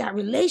why that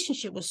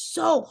relationship was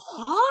so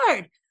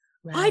hard.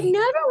 I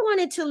never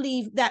wanted to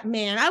leave that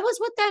man. I was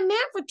with that man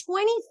for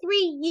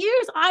 23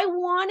 years. I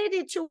wanted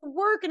it to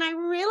work. And I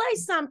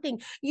realized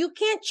something. You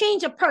can't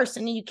change a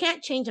person and you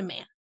can't change a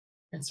man.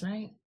 That's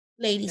right.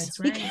 Ladies,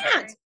 you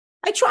can't.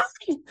 I tried.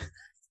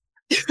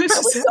 I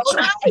was so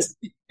nice.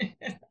 I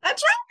tried.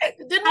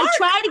 I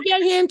tried to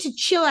get him to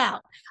chill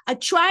out. I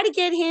tried to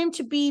get him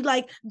to be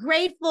like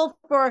grateful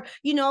for,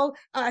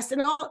 us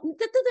and all. You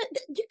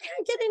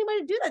can't get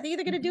anybody to do that. They're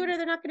either going to do it or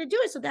they're not going to do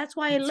it. So that's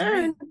why I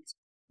learned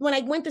when I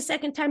went the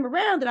second time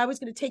around that I was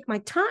going to take my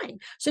time.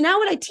 So now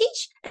what I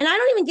teach, and I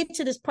don't even get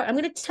to this part. I'm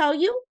going to tell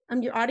you,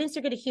 your audience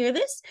are going to hear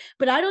this,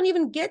 but I don't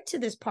even get to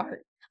this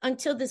part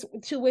until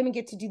two women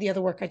get to do the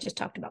other work I just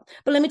talked about.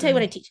 But let me tell you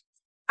what I teach.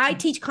 I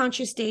teach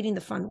conscious dating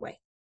the fun way.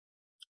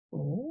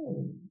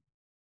 Oh,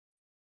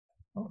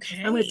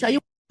 okay. I'm going to tell you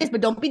this,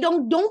 but don't be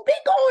going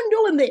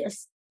doing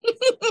this.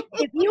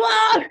 If you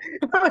are, you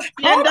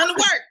haven't done the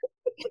work.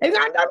 If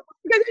not done,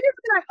 because you're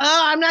like,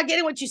 oh, I'm not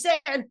getting what you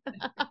said.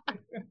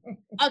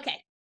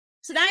 Okay,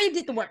 so now you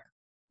did the work.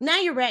 Now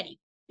you're ready.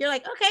 You're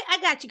like, okay, I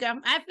got you, girl.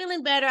 I'm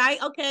feeling better.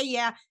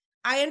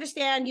 I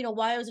understand,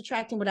 why I was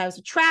attracting what I was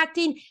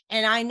attracting.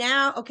 And I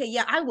now,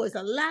 I was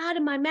a lot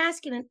of my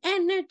masculine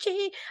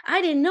energy.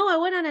 I didn't know I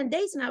went on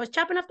dates and I was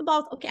chopping off the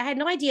balls. Okay, I had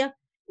no idea.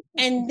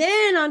 And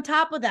then on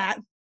top of that,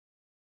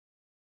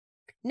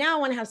 now I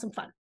want to have some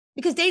fun.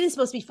 Because dating's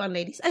supposed to be fun,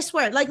 ladies. I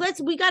swear. Like,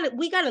 we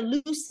gotta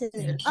loosen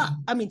it up.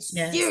 I mean,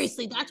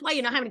 seriously, that's why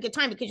you're not having a good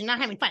time, because you're not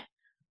having fun.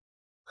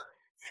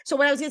 So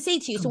what I was gonna say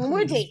to you, so when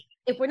we're dating,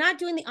 if we're not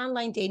doing the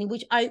online dating,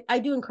 which I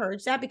do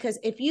encourage that, because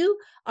if you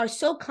are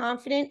so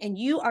confident and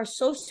you are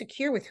so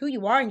secure with who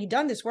you are and you've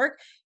done this work,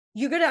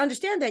 you're going to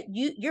understand that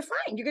you're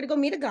fine. You're going to go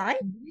meet a guy.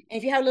 And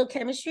if you have a little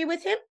chemistry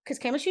with him, because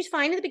chemistry is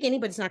fine in the beginning,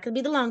 but it's not going to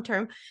be the long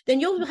term,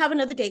 then you'll have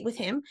another date with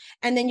him.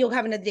 And then you'll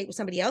have another date with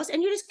somebody else.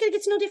 And you're just going to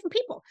get to know different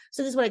people.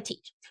 So this is what I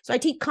teach. So I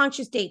teach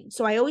conscious dating.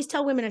 So I always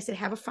tell women, I said,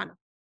 have a funnel.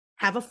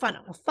 Have a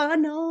funnel. A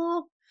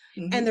funnel.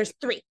 And there's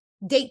 3.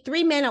 Date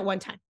 3 men at one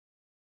time.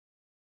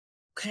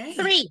 Okay.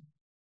 3.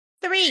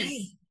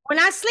 Okay. We're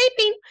not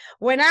sleeping.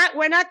 We're not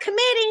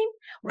committing.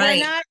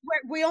 Right.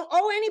 We don't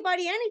owe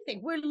anybody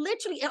anything. We're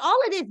literally, and all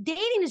it is,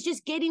 dating is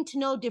just getting to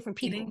know different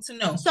people. Getting to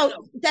know. So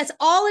that's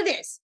all it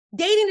is.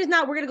 Dating is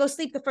not, we're going to go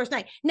sleep the first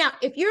night. Now,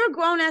 if you're a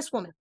grown ass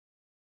woman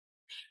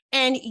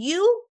and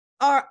you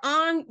are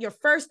on your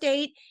first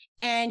date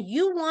and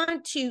you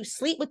want to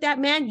sleep with that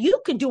man, you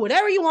can do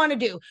whatever you want to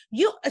do.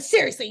 You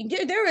seriously,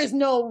 there is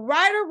no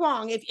right or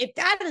wrong. If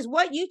that is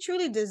what you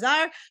truly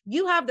desire,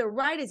 you have the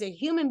right as a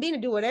human being to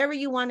do whatever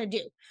you want to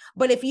do.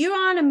 But if you're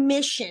on a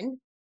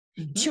mission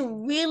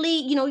to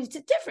really, it's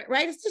different,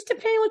 right? It's just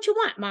depending on what you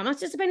want, mama.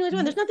 It's just depending on what you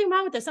want. There's nothing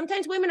wrong with this.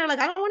 Sometimes women are like,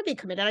 I don't want to be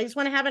committed. I just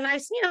want to have a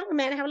nice, a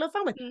man to have a little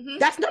fun with.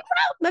 That's no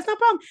problem. That's no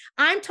problem.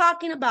 I'm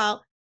talking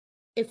about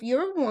if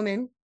you're a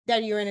woman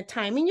that you're in a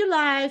time in your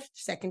life,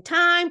 second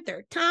time,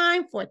 third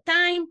time, fourth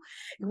time,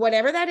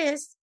 whatever that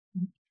is.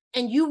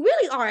 And you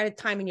really are at a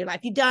time in your life.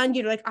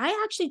 You're like,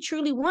 I actually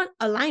truly want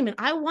alignment.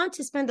 I want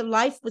to spend a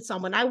life with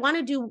someone. I want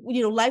to do,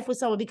 life with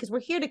someone, because we're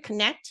here to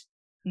connect.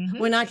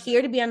 We're not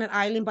here to be on an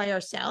island by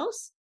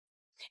ourselves.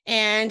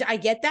 And I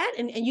get that.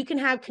 And you can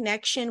have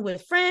connection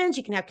with friends.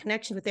 You can have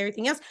connection with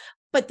everything else.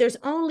 But there's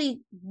only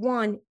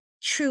one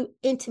true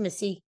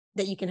intimacy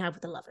that you can have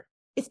with a lover.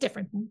 It's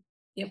different.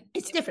 Yep.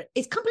 It's different.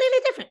 It's completely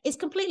different. It's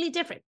completely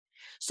different.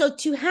 So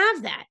to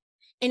have that,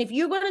 and if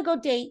you're going to go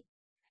date,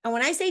 and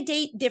when I say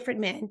date different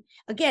men,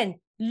 again,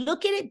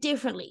 look at it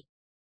differently.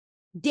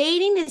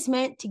 Dating is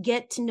meant to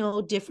get to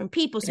know different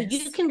people. So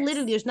you can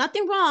literally, there's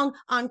nothing wrong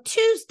on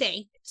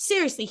Tuesday.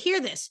 Seriously, hear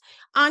this.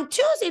 On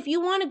Tuesday, if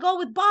you want to go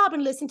with Bob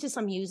and listen to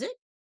some music,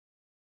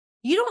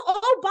 you don't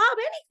owe Bob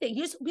anything.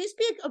 You just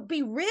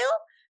be real.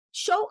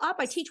 Show up.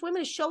 I teach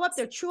women to show up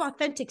their true,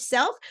 authentic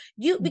self.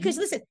 Because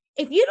listen,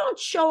 if you don't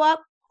show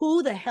up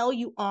who the hell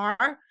you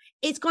are,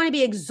 it's going to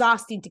be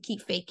exhausting to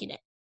keep faking it.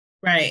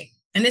 Right.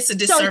 And it's a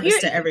disservice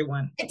to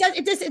everyone.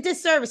 It's a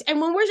disservice.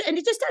 And and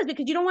it just does,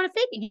 because you don't want to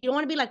fake it. You don't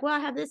want to be like, well, I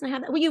have this and I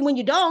have that. When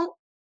you don't,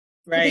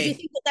 right. Because you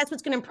think that's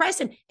what's going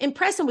to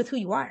impress him with who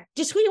you are,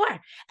 just who you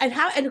are,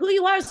 and who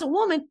you are as a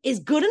woman is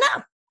good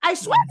enough. I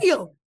swear to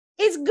you.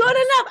 It's good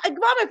enough.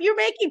 Mama, if you're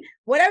making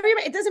whatever you're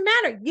making, it doesn't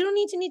matter. You don't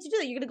need to do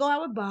that. You're going to go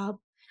out with Bob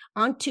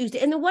on Tuesday.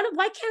 And then why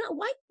can't on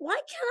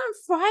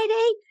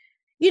Friday?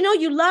 You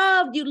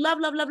love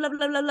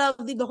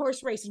the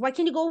horse races. Why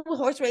can't you go with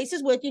horse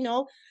races with,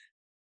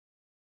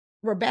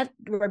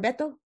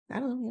 Roberto? I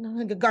don't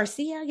know,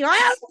 Garcia. And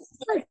I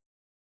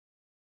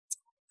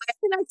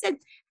said,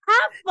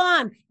 have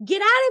fun.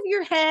 Get out of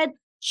your head.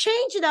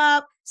 Change it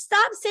up.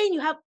 Stop saying you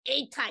have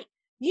a type.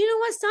 You know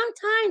what?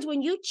 Sometimes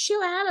when you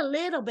chill out a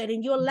little bit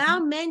and you allow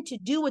men to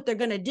do what they're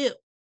going to do,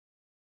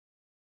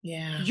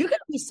 you're going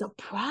to be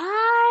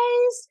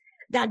surprised.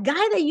 That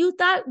guy that you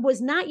thought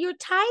was not your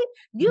type,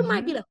 you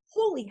might be like,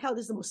 holy hell,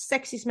 this is the most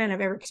sexiest man I've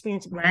ever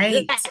experienced.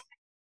 Right.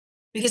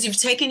 Because you've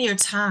taken your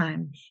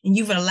time and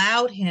you've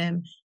allowed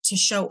him to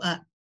show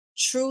up,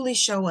 truly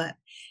show up.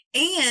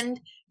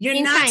 And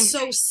you're not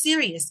so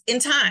serious in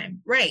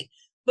time. Right.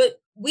 But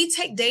we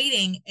take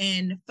dating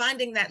and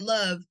finding that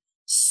love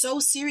so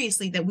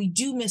seriously that we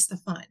do miss the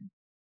fun.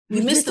 We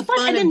miss the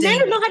fun. And then men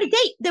don't know how to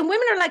date. Then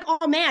women are like,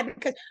 oh man,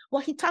 because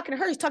he's talking to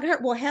her. He's talking to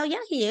her. Well, hell yeah,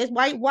 he is.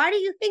 Why do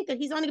you think that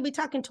he's only gonna be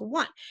talking to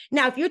one?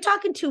 Now, if you're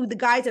talking to the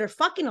guys that are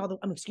fucking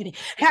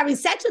having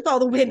sex with all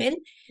the women,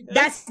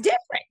 that's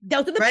different.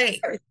 Those are the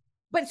first.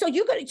 But so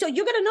you're gonna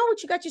know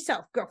what you got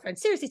yourself, girlfriend.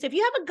 Seriously. So if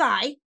you have a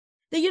guy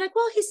that you're like,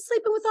 well, he's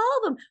sleeping with all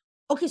of them.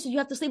 Okay, so you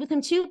have to sleep with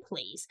him too,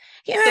 please.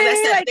 So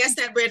that's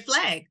that red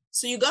flag.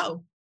 So you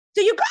go.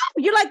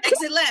 You're like,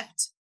 exit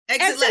left.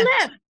 Exit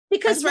left.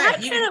 Because why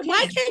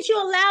can't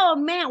you allow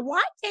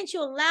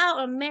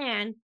a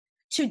man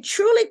to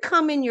truly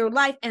come in your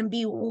life and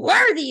be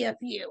worthy of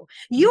you?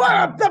 You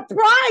are the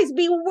prize.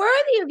 Be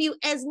worthy of you,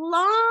 as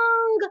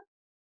long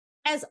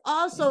as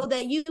also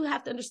that you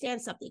have to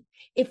understand something.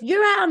 If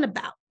you're out and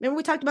about, remember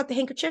we talked about the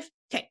handkerchief?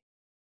 Okay,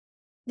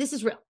 this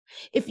is real.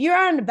 If you're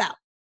out and about,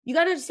 you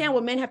got to understand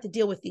what men have to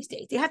deal with these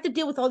days. They have to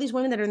deal with all these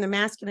women that are in their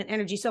masculine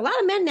energy. So a lot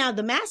of men now,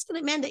 the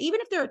masculine men, that even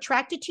if they're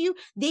attracted to you,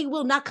 they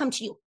will not come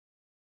to you.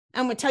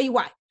 I'm going to tell you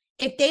why.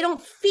 If they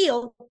don't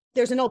feel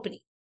there's an opening.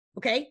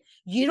 Okay.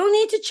 You don't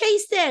need to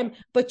chase them,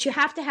 but you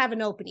have to have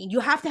an opening. You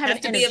have to have an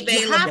energy.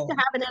 Be available. You have to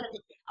have an energy,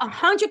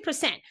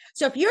 100%.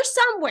 So if you're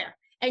somewhere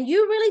and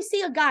you really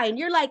see a guy and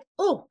you're like,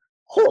 oh,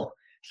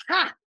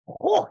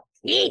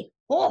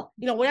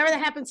 whatever that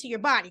happens to your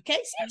body. Okay.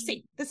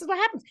 Seriously, this is what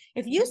happens.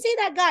 If you see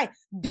that guy,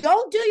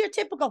 don't do your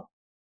typical.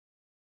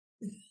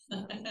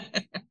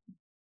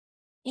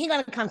 He ain't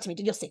gonna come to me.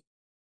 You'll see.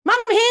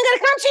 Mama, he ain't gonna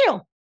come to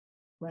you.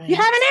 Right. You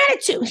have an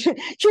attitude.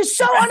 You're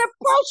so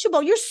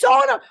unapproachable. You're so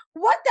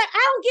what the?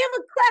 I don't give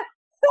a crap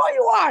who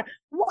you are.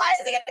 Why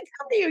is he gonna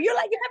come to you? You're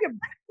like, you have your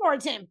back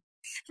towards him.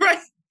 Right.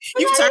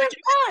 You turned.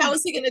 How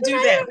is he gonna do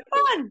that?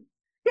 Fun.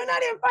 You're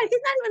not even fun.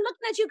 He's not even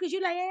looking at you because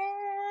you're like,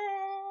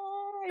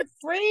 hey,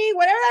 free,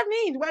 whatever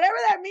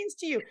that means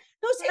to you.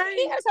 No, see,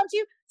 he has come to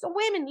you. So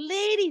women,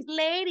 ladies,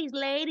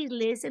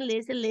 listen,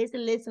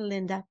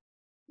 Linda.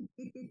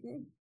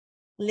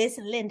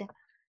 Listen, Linda.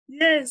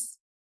 Yes.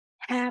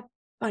 Have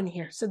fun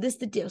here. So this is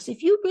the deal. So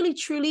if you really,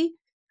 truly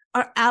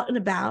are out and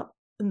about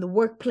in the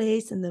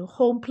workplace and the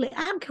home place,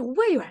 I don't care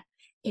where you're at.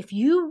 If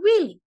you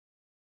really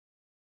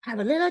have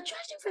a little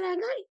attraction for that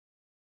guy,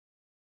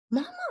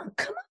 mama,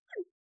 come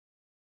on.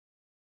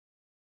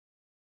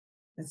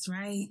 That's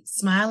right.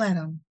 Smile at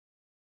him.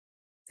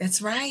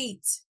 That's right.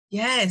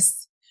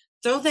 Yes.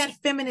 Throw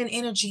that feminine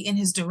energy in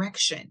his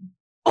direction.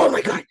 Oh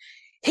my God.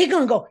 He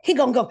gonna go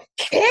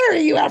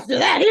carry you after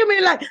that. He'll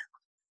be like,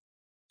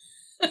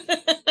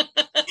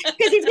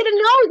 because he's gonna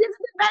know this is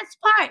the best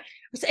part.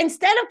 So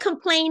instead of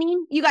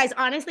complaining, you guys,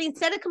 honestly,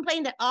 instead of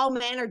complaining that all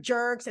men are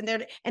jerks and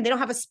they don't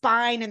have a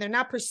spine and they're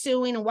not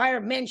pursuing, and why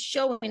are men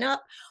showing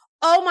up?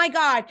 Oh my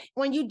God,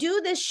 when you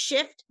do this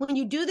shift, when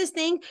you do this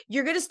thing,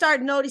 you're gonna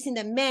start noticing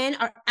that men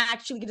are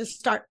actually gonna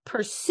start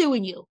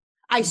pursuing you.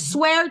 I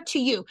swear to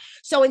you.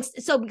 So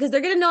because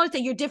they're going to notice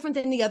that you're different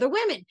than the other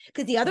women,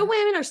 because the other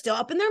women are still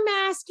up in their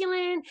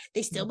masculine.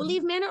 They still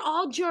believe men are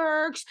all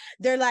jerks.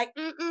 They're like,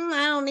 I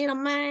don't need a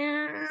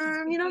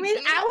man. You know what I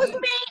mean? That was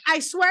me. I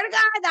swear to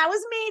God, that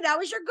was me. That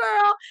was your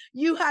girl.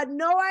 You had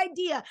no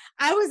idea.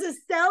 I was a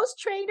sales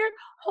trainer.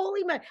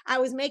 Holy man. I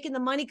was making the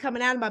money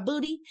coming out of my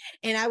booty.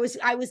 And I was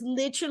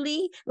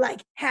literally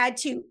like, had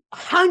to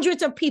train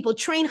hundreds of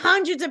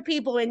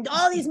people and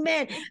all these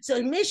men.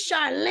 So Miss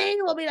Charlene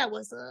will be like,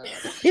 what's up?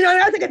 You know,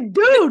 I was like a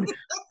dude.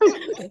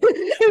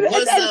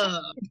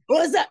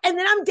 What's up? And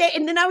then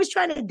and then I was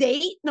trying to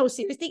date. No,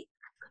 seriously.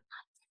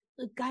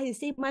 The guy that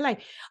saved my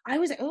life. I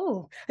was like,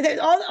 oh,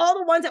 all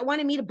the ones that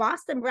wanted me to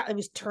boss them, it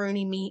was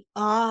turning me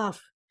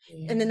off.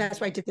 Yeah. And then that's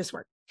why I did this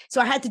work.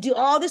 So I had to do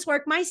all this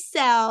work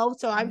myself.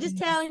 So I'm just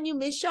telling you,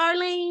 Miss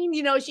Charlene,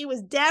 you know, she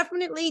was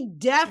definitely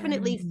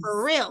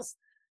for reals.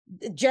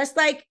 Just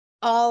like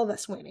all of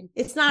us women.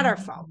 It's not our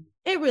fault.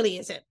 It really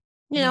isn't.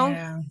 You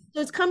know, so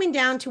it's coming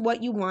down to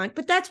what you want,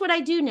 but that's what I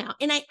do now.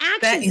 And I actually,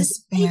 that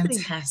is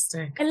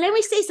fantastic. And let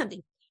me say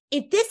something.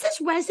 If this is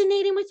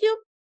resonating with you,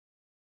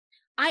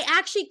 I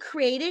actually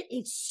created,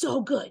 it's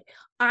so good.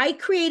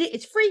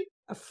 It's free,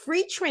 a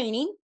free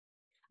training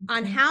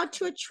on how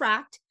to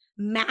attract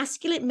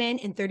masculine men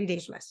in 30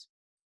 days or less.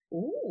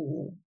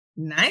 Ooh,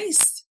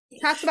 nice.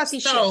 It talks about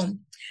these So shifts.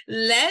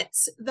 Let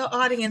the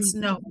audience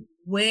know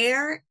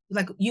where,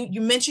 like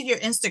you mentioned your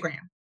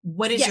Instagram.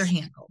 What is your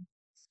handle?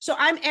 So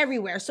I'm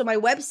everywhere. So my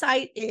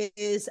website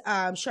is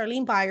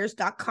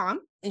charlenebyars.com,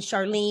 and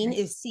Charlene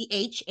is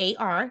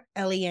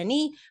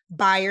CHARLENE,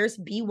 Byars,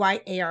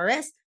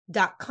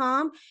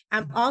 BYARS.com.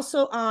 I'm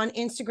also on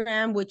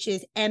Instagram, which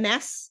is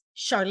MS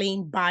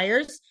Charlene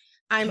Byars.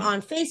 I'm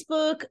on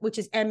Facebook, which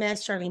is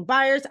MS Charlene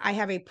Byars. I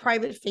have a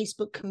private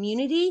Facebook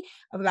community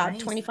of about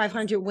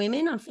 2,500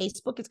 women on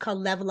Facebook. It's called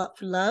Level Up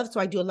for Love. So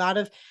I do a lot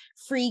of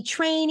free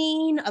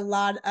training, a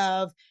lot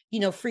of,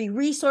 free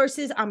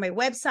resources on my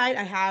website.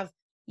 I have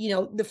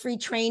the free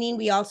training.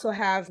 We also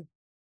have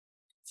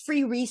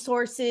free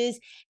resources.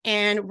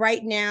 And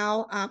right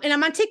now, and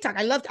I'm on TikTok.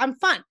 I'm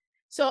fun.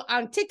 So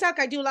on TikTok,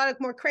 I do a lot of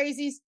more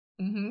crazies.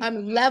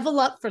 I'm Level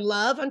Up for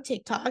Love on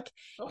TikTok.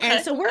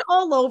 And so we're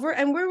all over,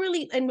 and we're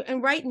really,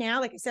 and right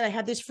now, like I said, I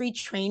have this free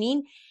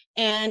training.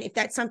 And if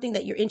that's something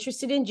that you're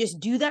interested in, just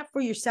do that for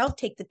yourself.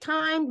 Take the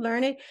time,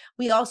 learn it.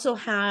 We also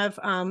have,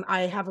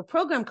 I have a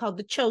program called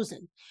The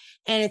Chosen,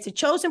 and it's a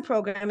chosen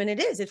program. And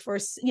it's for,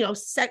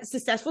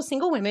 successful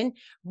single women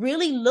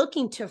really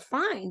looking to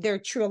find their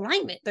true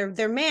alignment,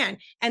 their man,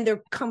 and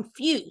they're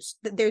confused.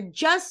 They're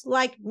just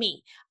like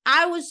me.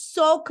 I was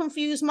so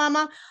confused,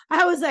 mama.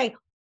 I was like,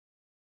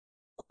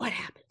 what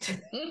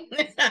happened?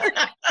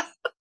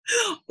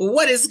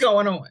 What is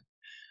going on?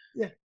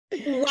 Yeah.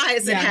 Why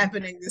is it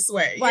happening this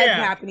way? Why is it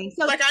happening?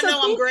 So, I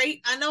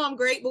know I'm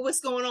great, but what's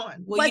going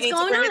on? Well, what's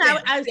going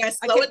on? I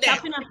slow it down.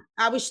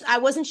 I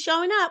wasn't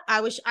showing up.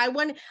 I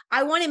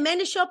wanted men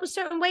to show up a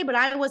certain way, but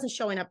I wasn't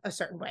showing up a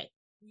certain way.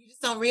 You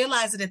just don't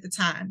realize it at the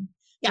time.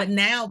 Yeah. But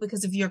now,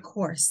 because of your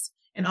course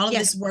and all of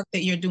this work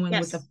that you're doing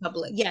with the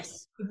public,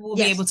 people will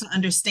be able to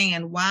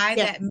understand why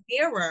that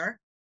mirror,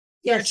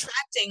 you're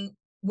attracting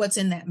what's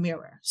in that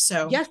mirror.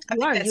 So yes,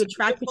 you are. You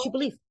attract what you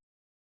believe.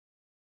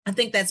 I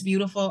think that's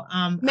beautiful.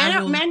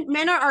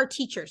 Men are our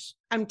teachers.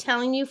 I'm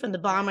telling you from the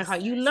bottom of my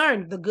heart. You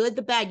learn the good,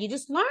 the bad. You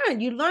just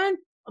learn. You learn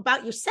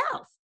about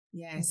yourself.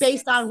 Yes.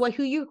 Based on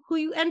who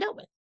you end up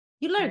with.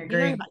 You learn about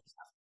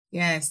yourself.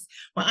 Yes.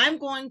 Well, I'm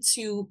going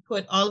to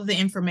put all of the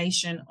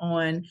information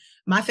on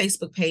my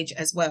Facebook page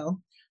as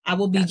well. I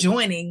will be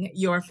joining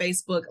your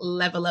Facebook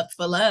Level Up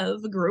for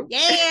Love group. Yeah,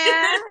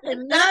 I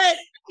love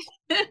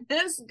it.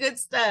 That's good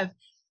stuff.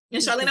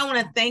 And Charlene, I want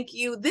to thank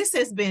you. This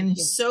has been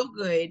so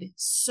good,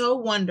 so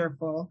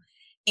wonderful.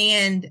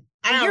 And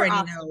I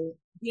already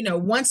know,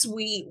 once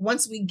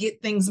we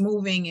get things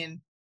moving, and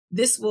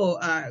this will,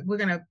 we're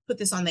going to put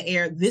this on the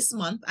air this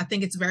month. I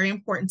think it's very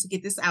important to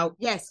get this out.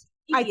 Yes,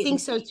 I think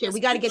so too. We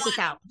got to get this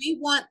out. We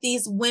want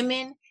these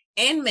women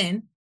and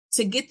men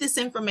to get this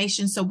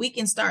information so we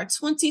can start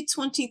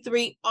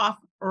 2023 off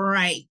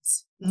right.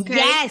 Okay.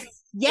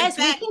 Yes,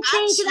 we can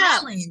change it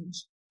up.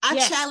 I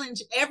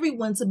challenge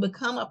everyone to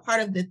become a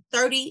part of the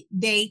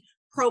 30-day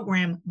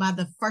program by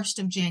the 1st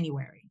of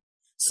January.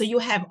 So you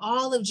have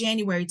all of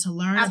January to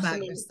learn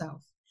about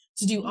yourself,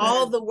 to do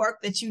all the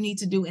work that you need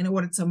to do in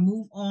order to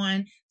move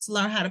on, to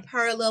learn how to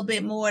purr a little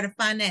bit more, to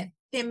find that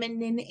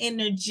feminine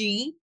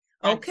energy,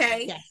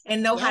 okay?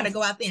 And know how to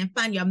go out there and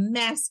find your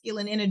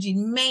masculine energy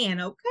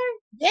man, okay?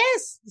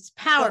 Yes, it's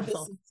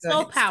powerful.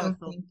 So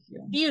powerful. So thank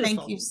you. Beautiful.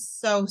 Thank you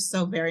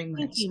so very much.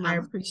 Thank you, I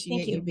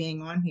appreciate you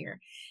being on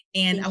here.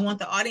 And I want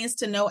the audience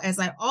to know, as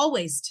I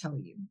always tell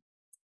you,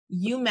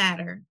 you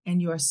matter and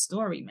your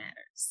story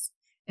matters.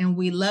 And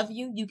we love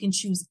you. You can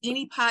choose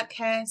any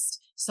podcast.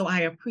 So I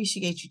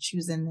appreciate you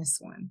choosing this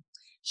one.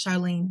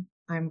 Charlene,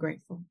 I'm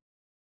grateful.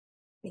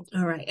 Thank you.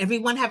 All right.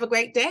 Everyone have a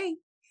great day.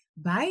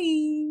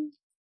 Bye.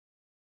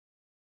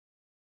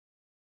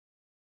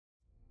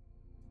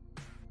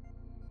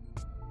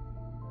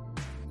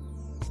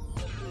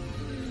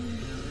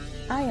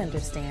 I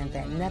understand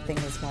that nothing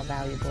is more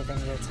valuable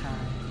than your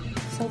time.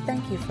 So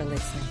thank you for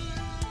listening.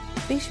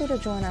 Be sure to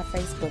join our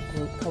Facebook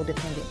group,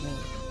 Codependent Me,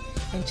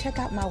 and check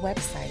out my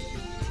website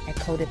at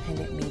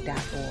codependentme.org.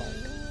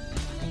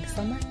 Thanks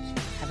so much.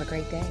 Have a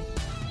great day.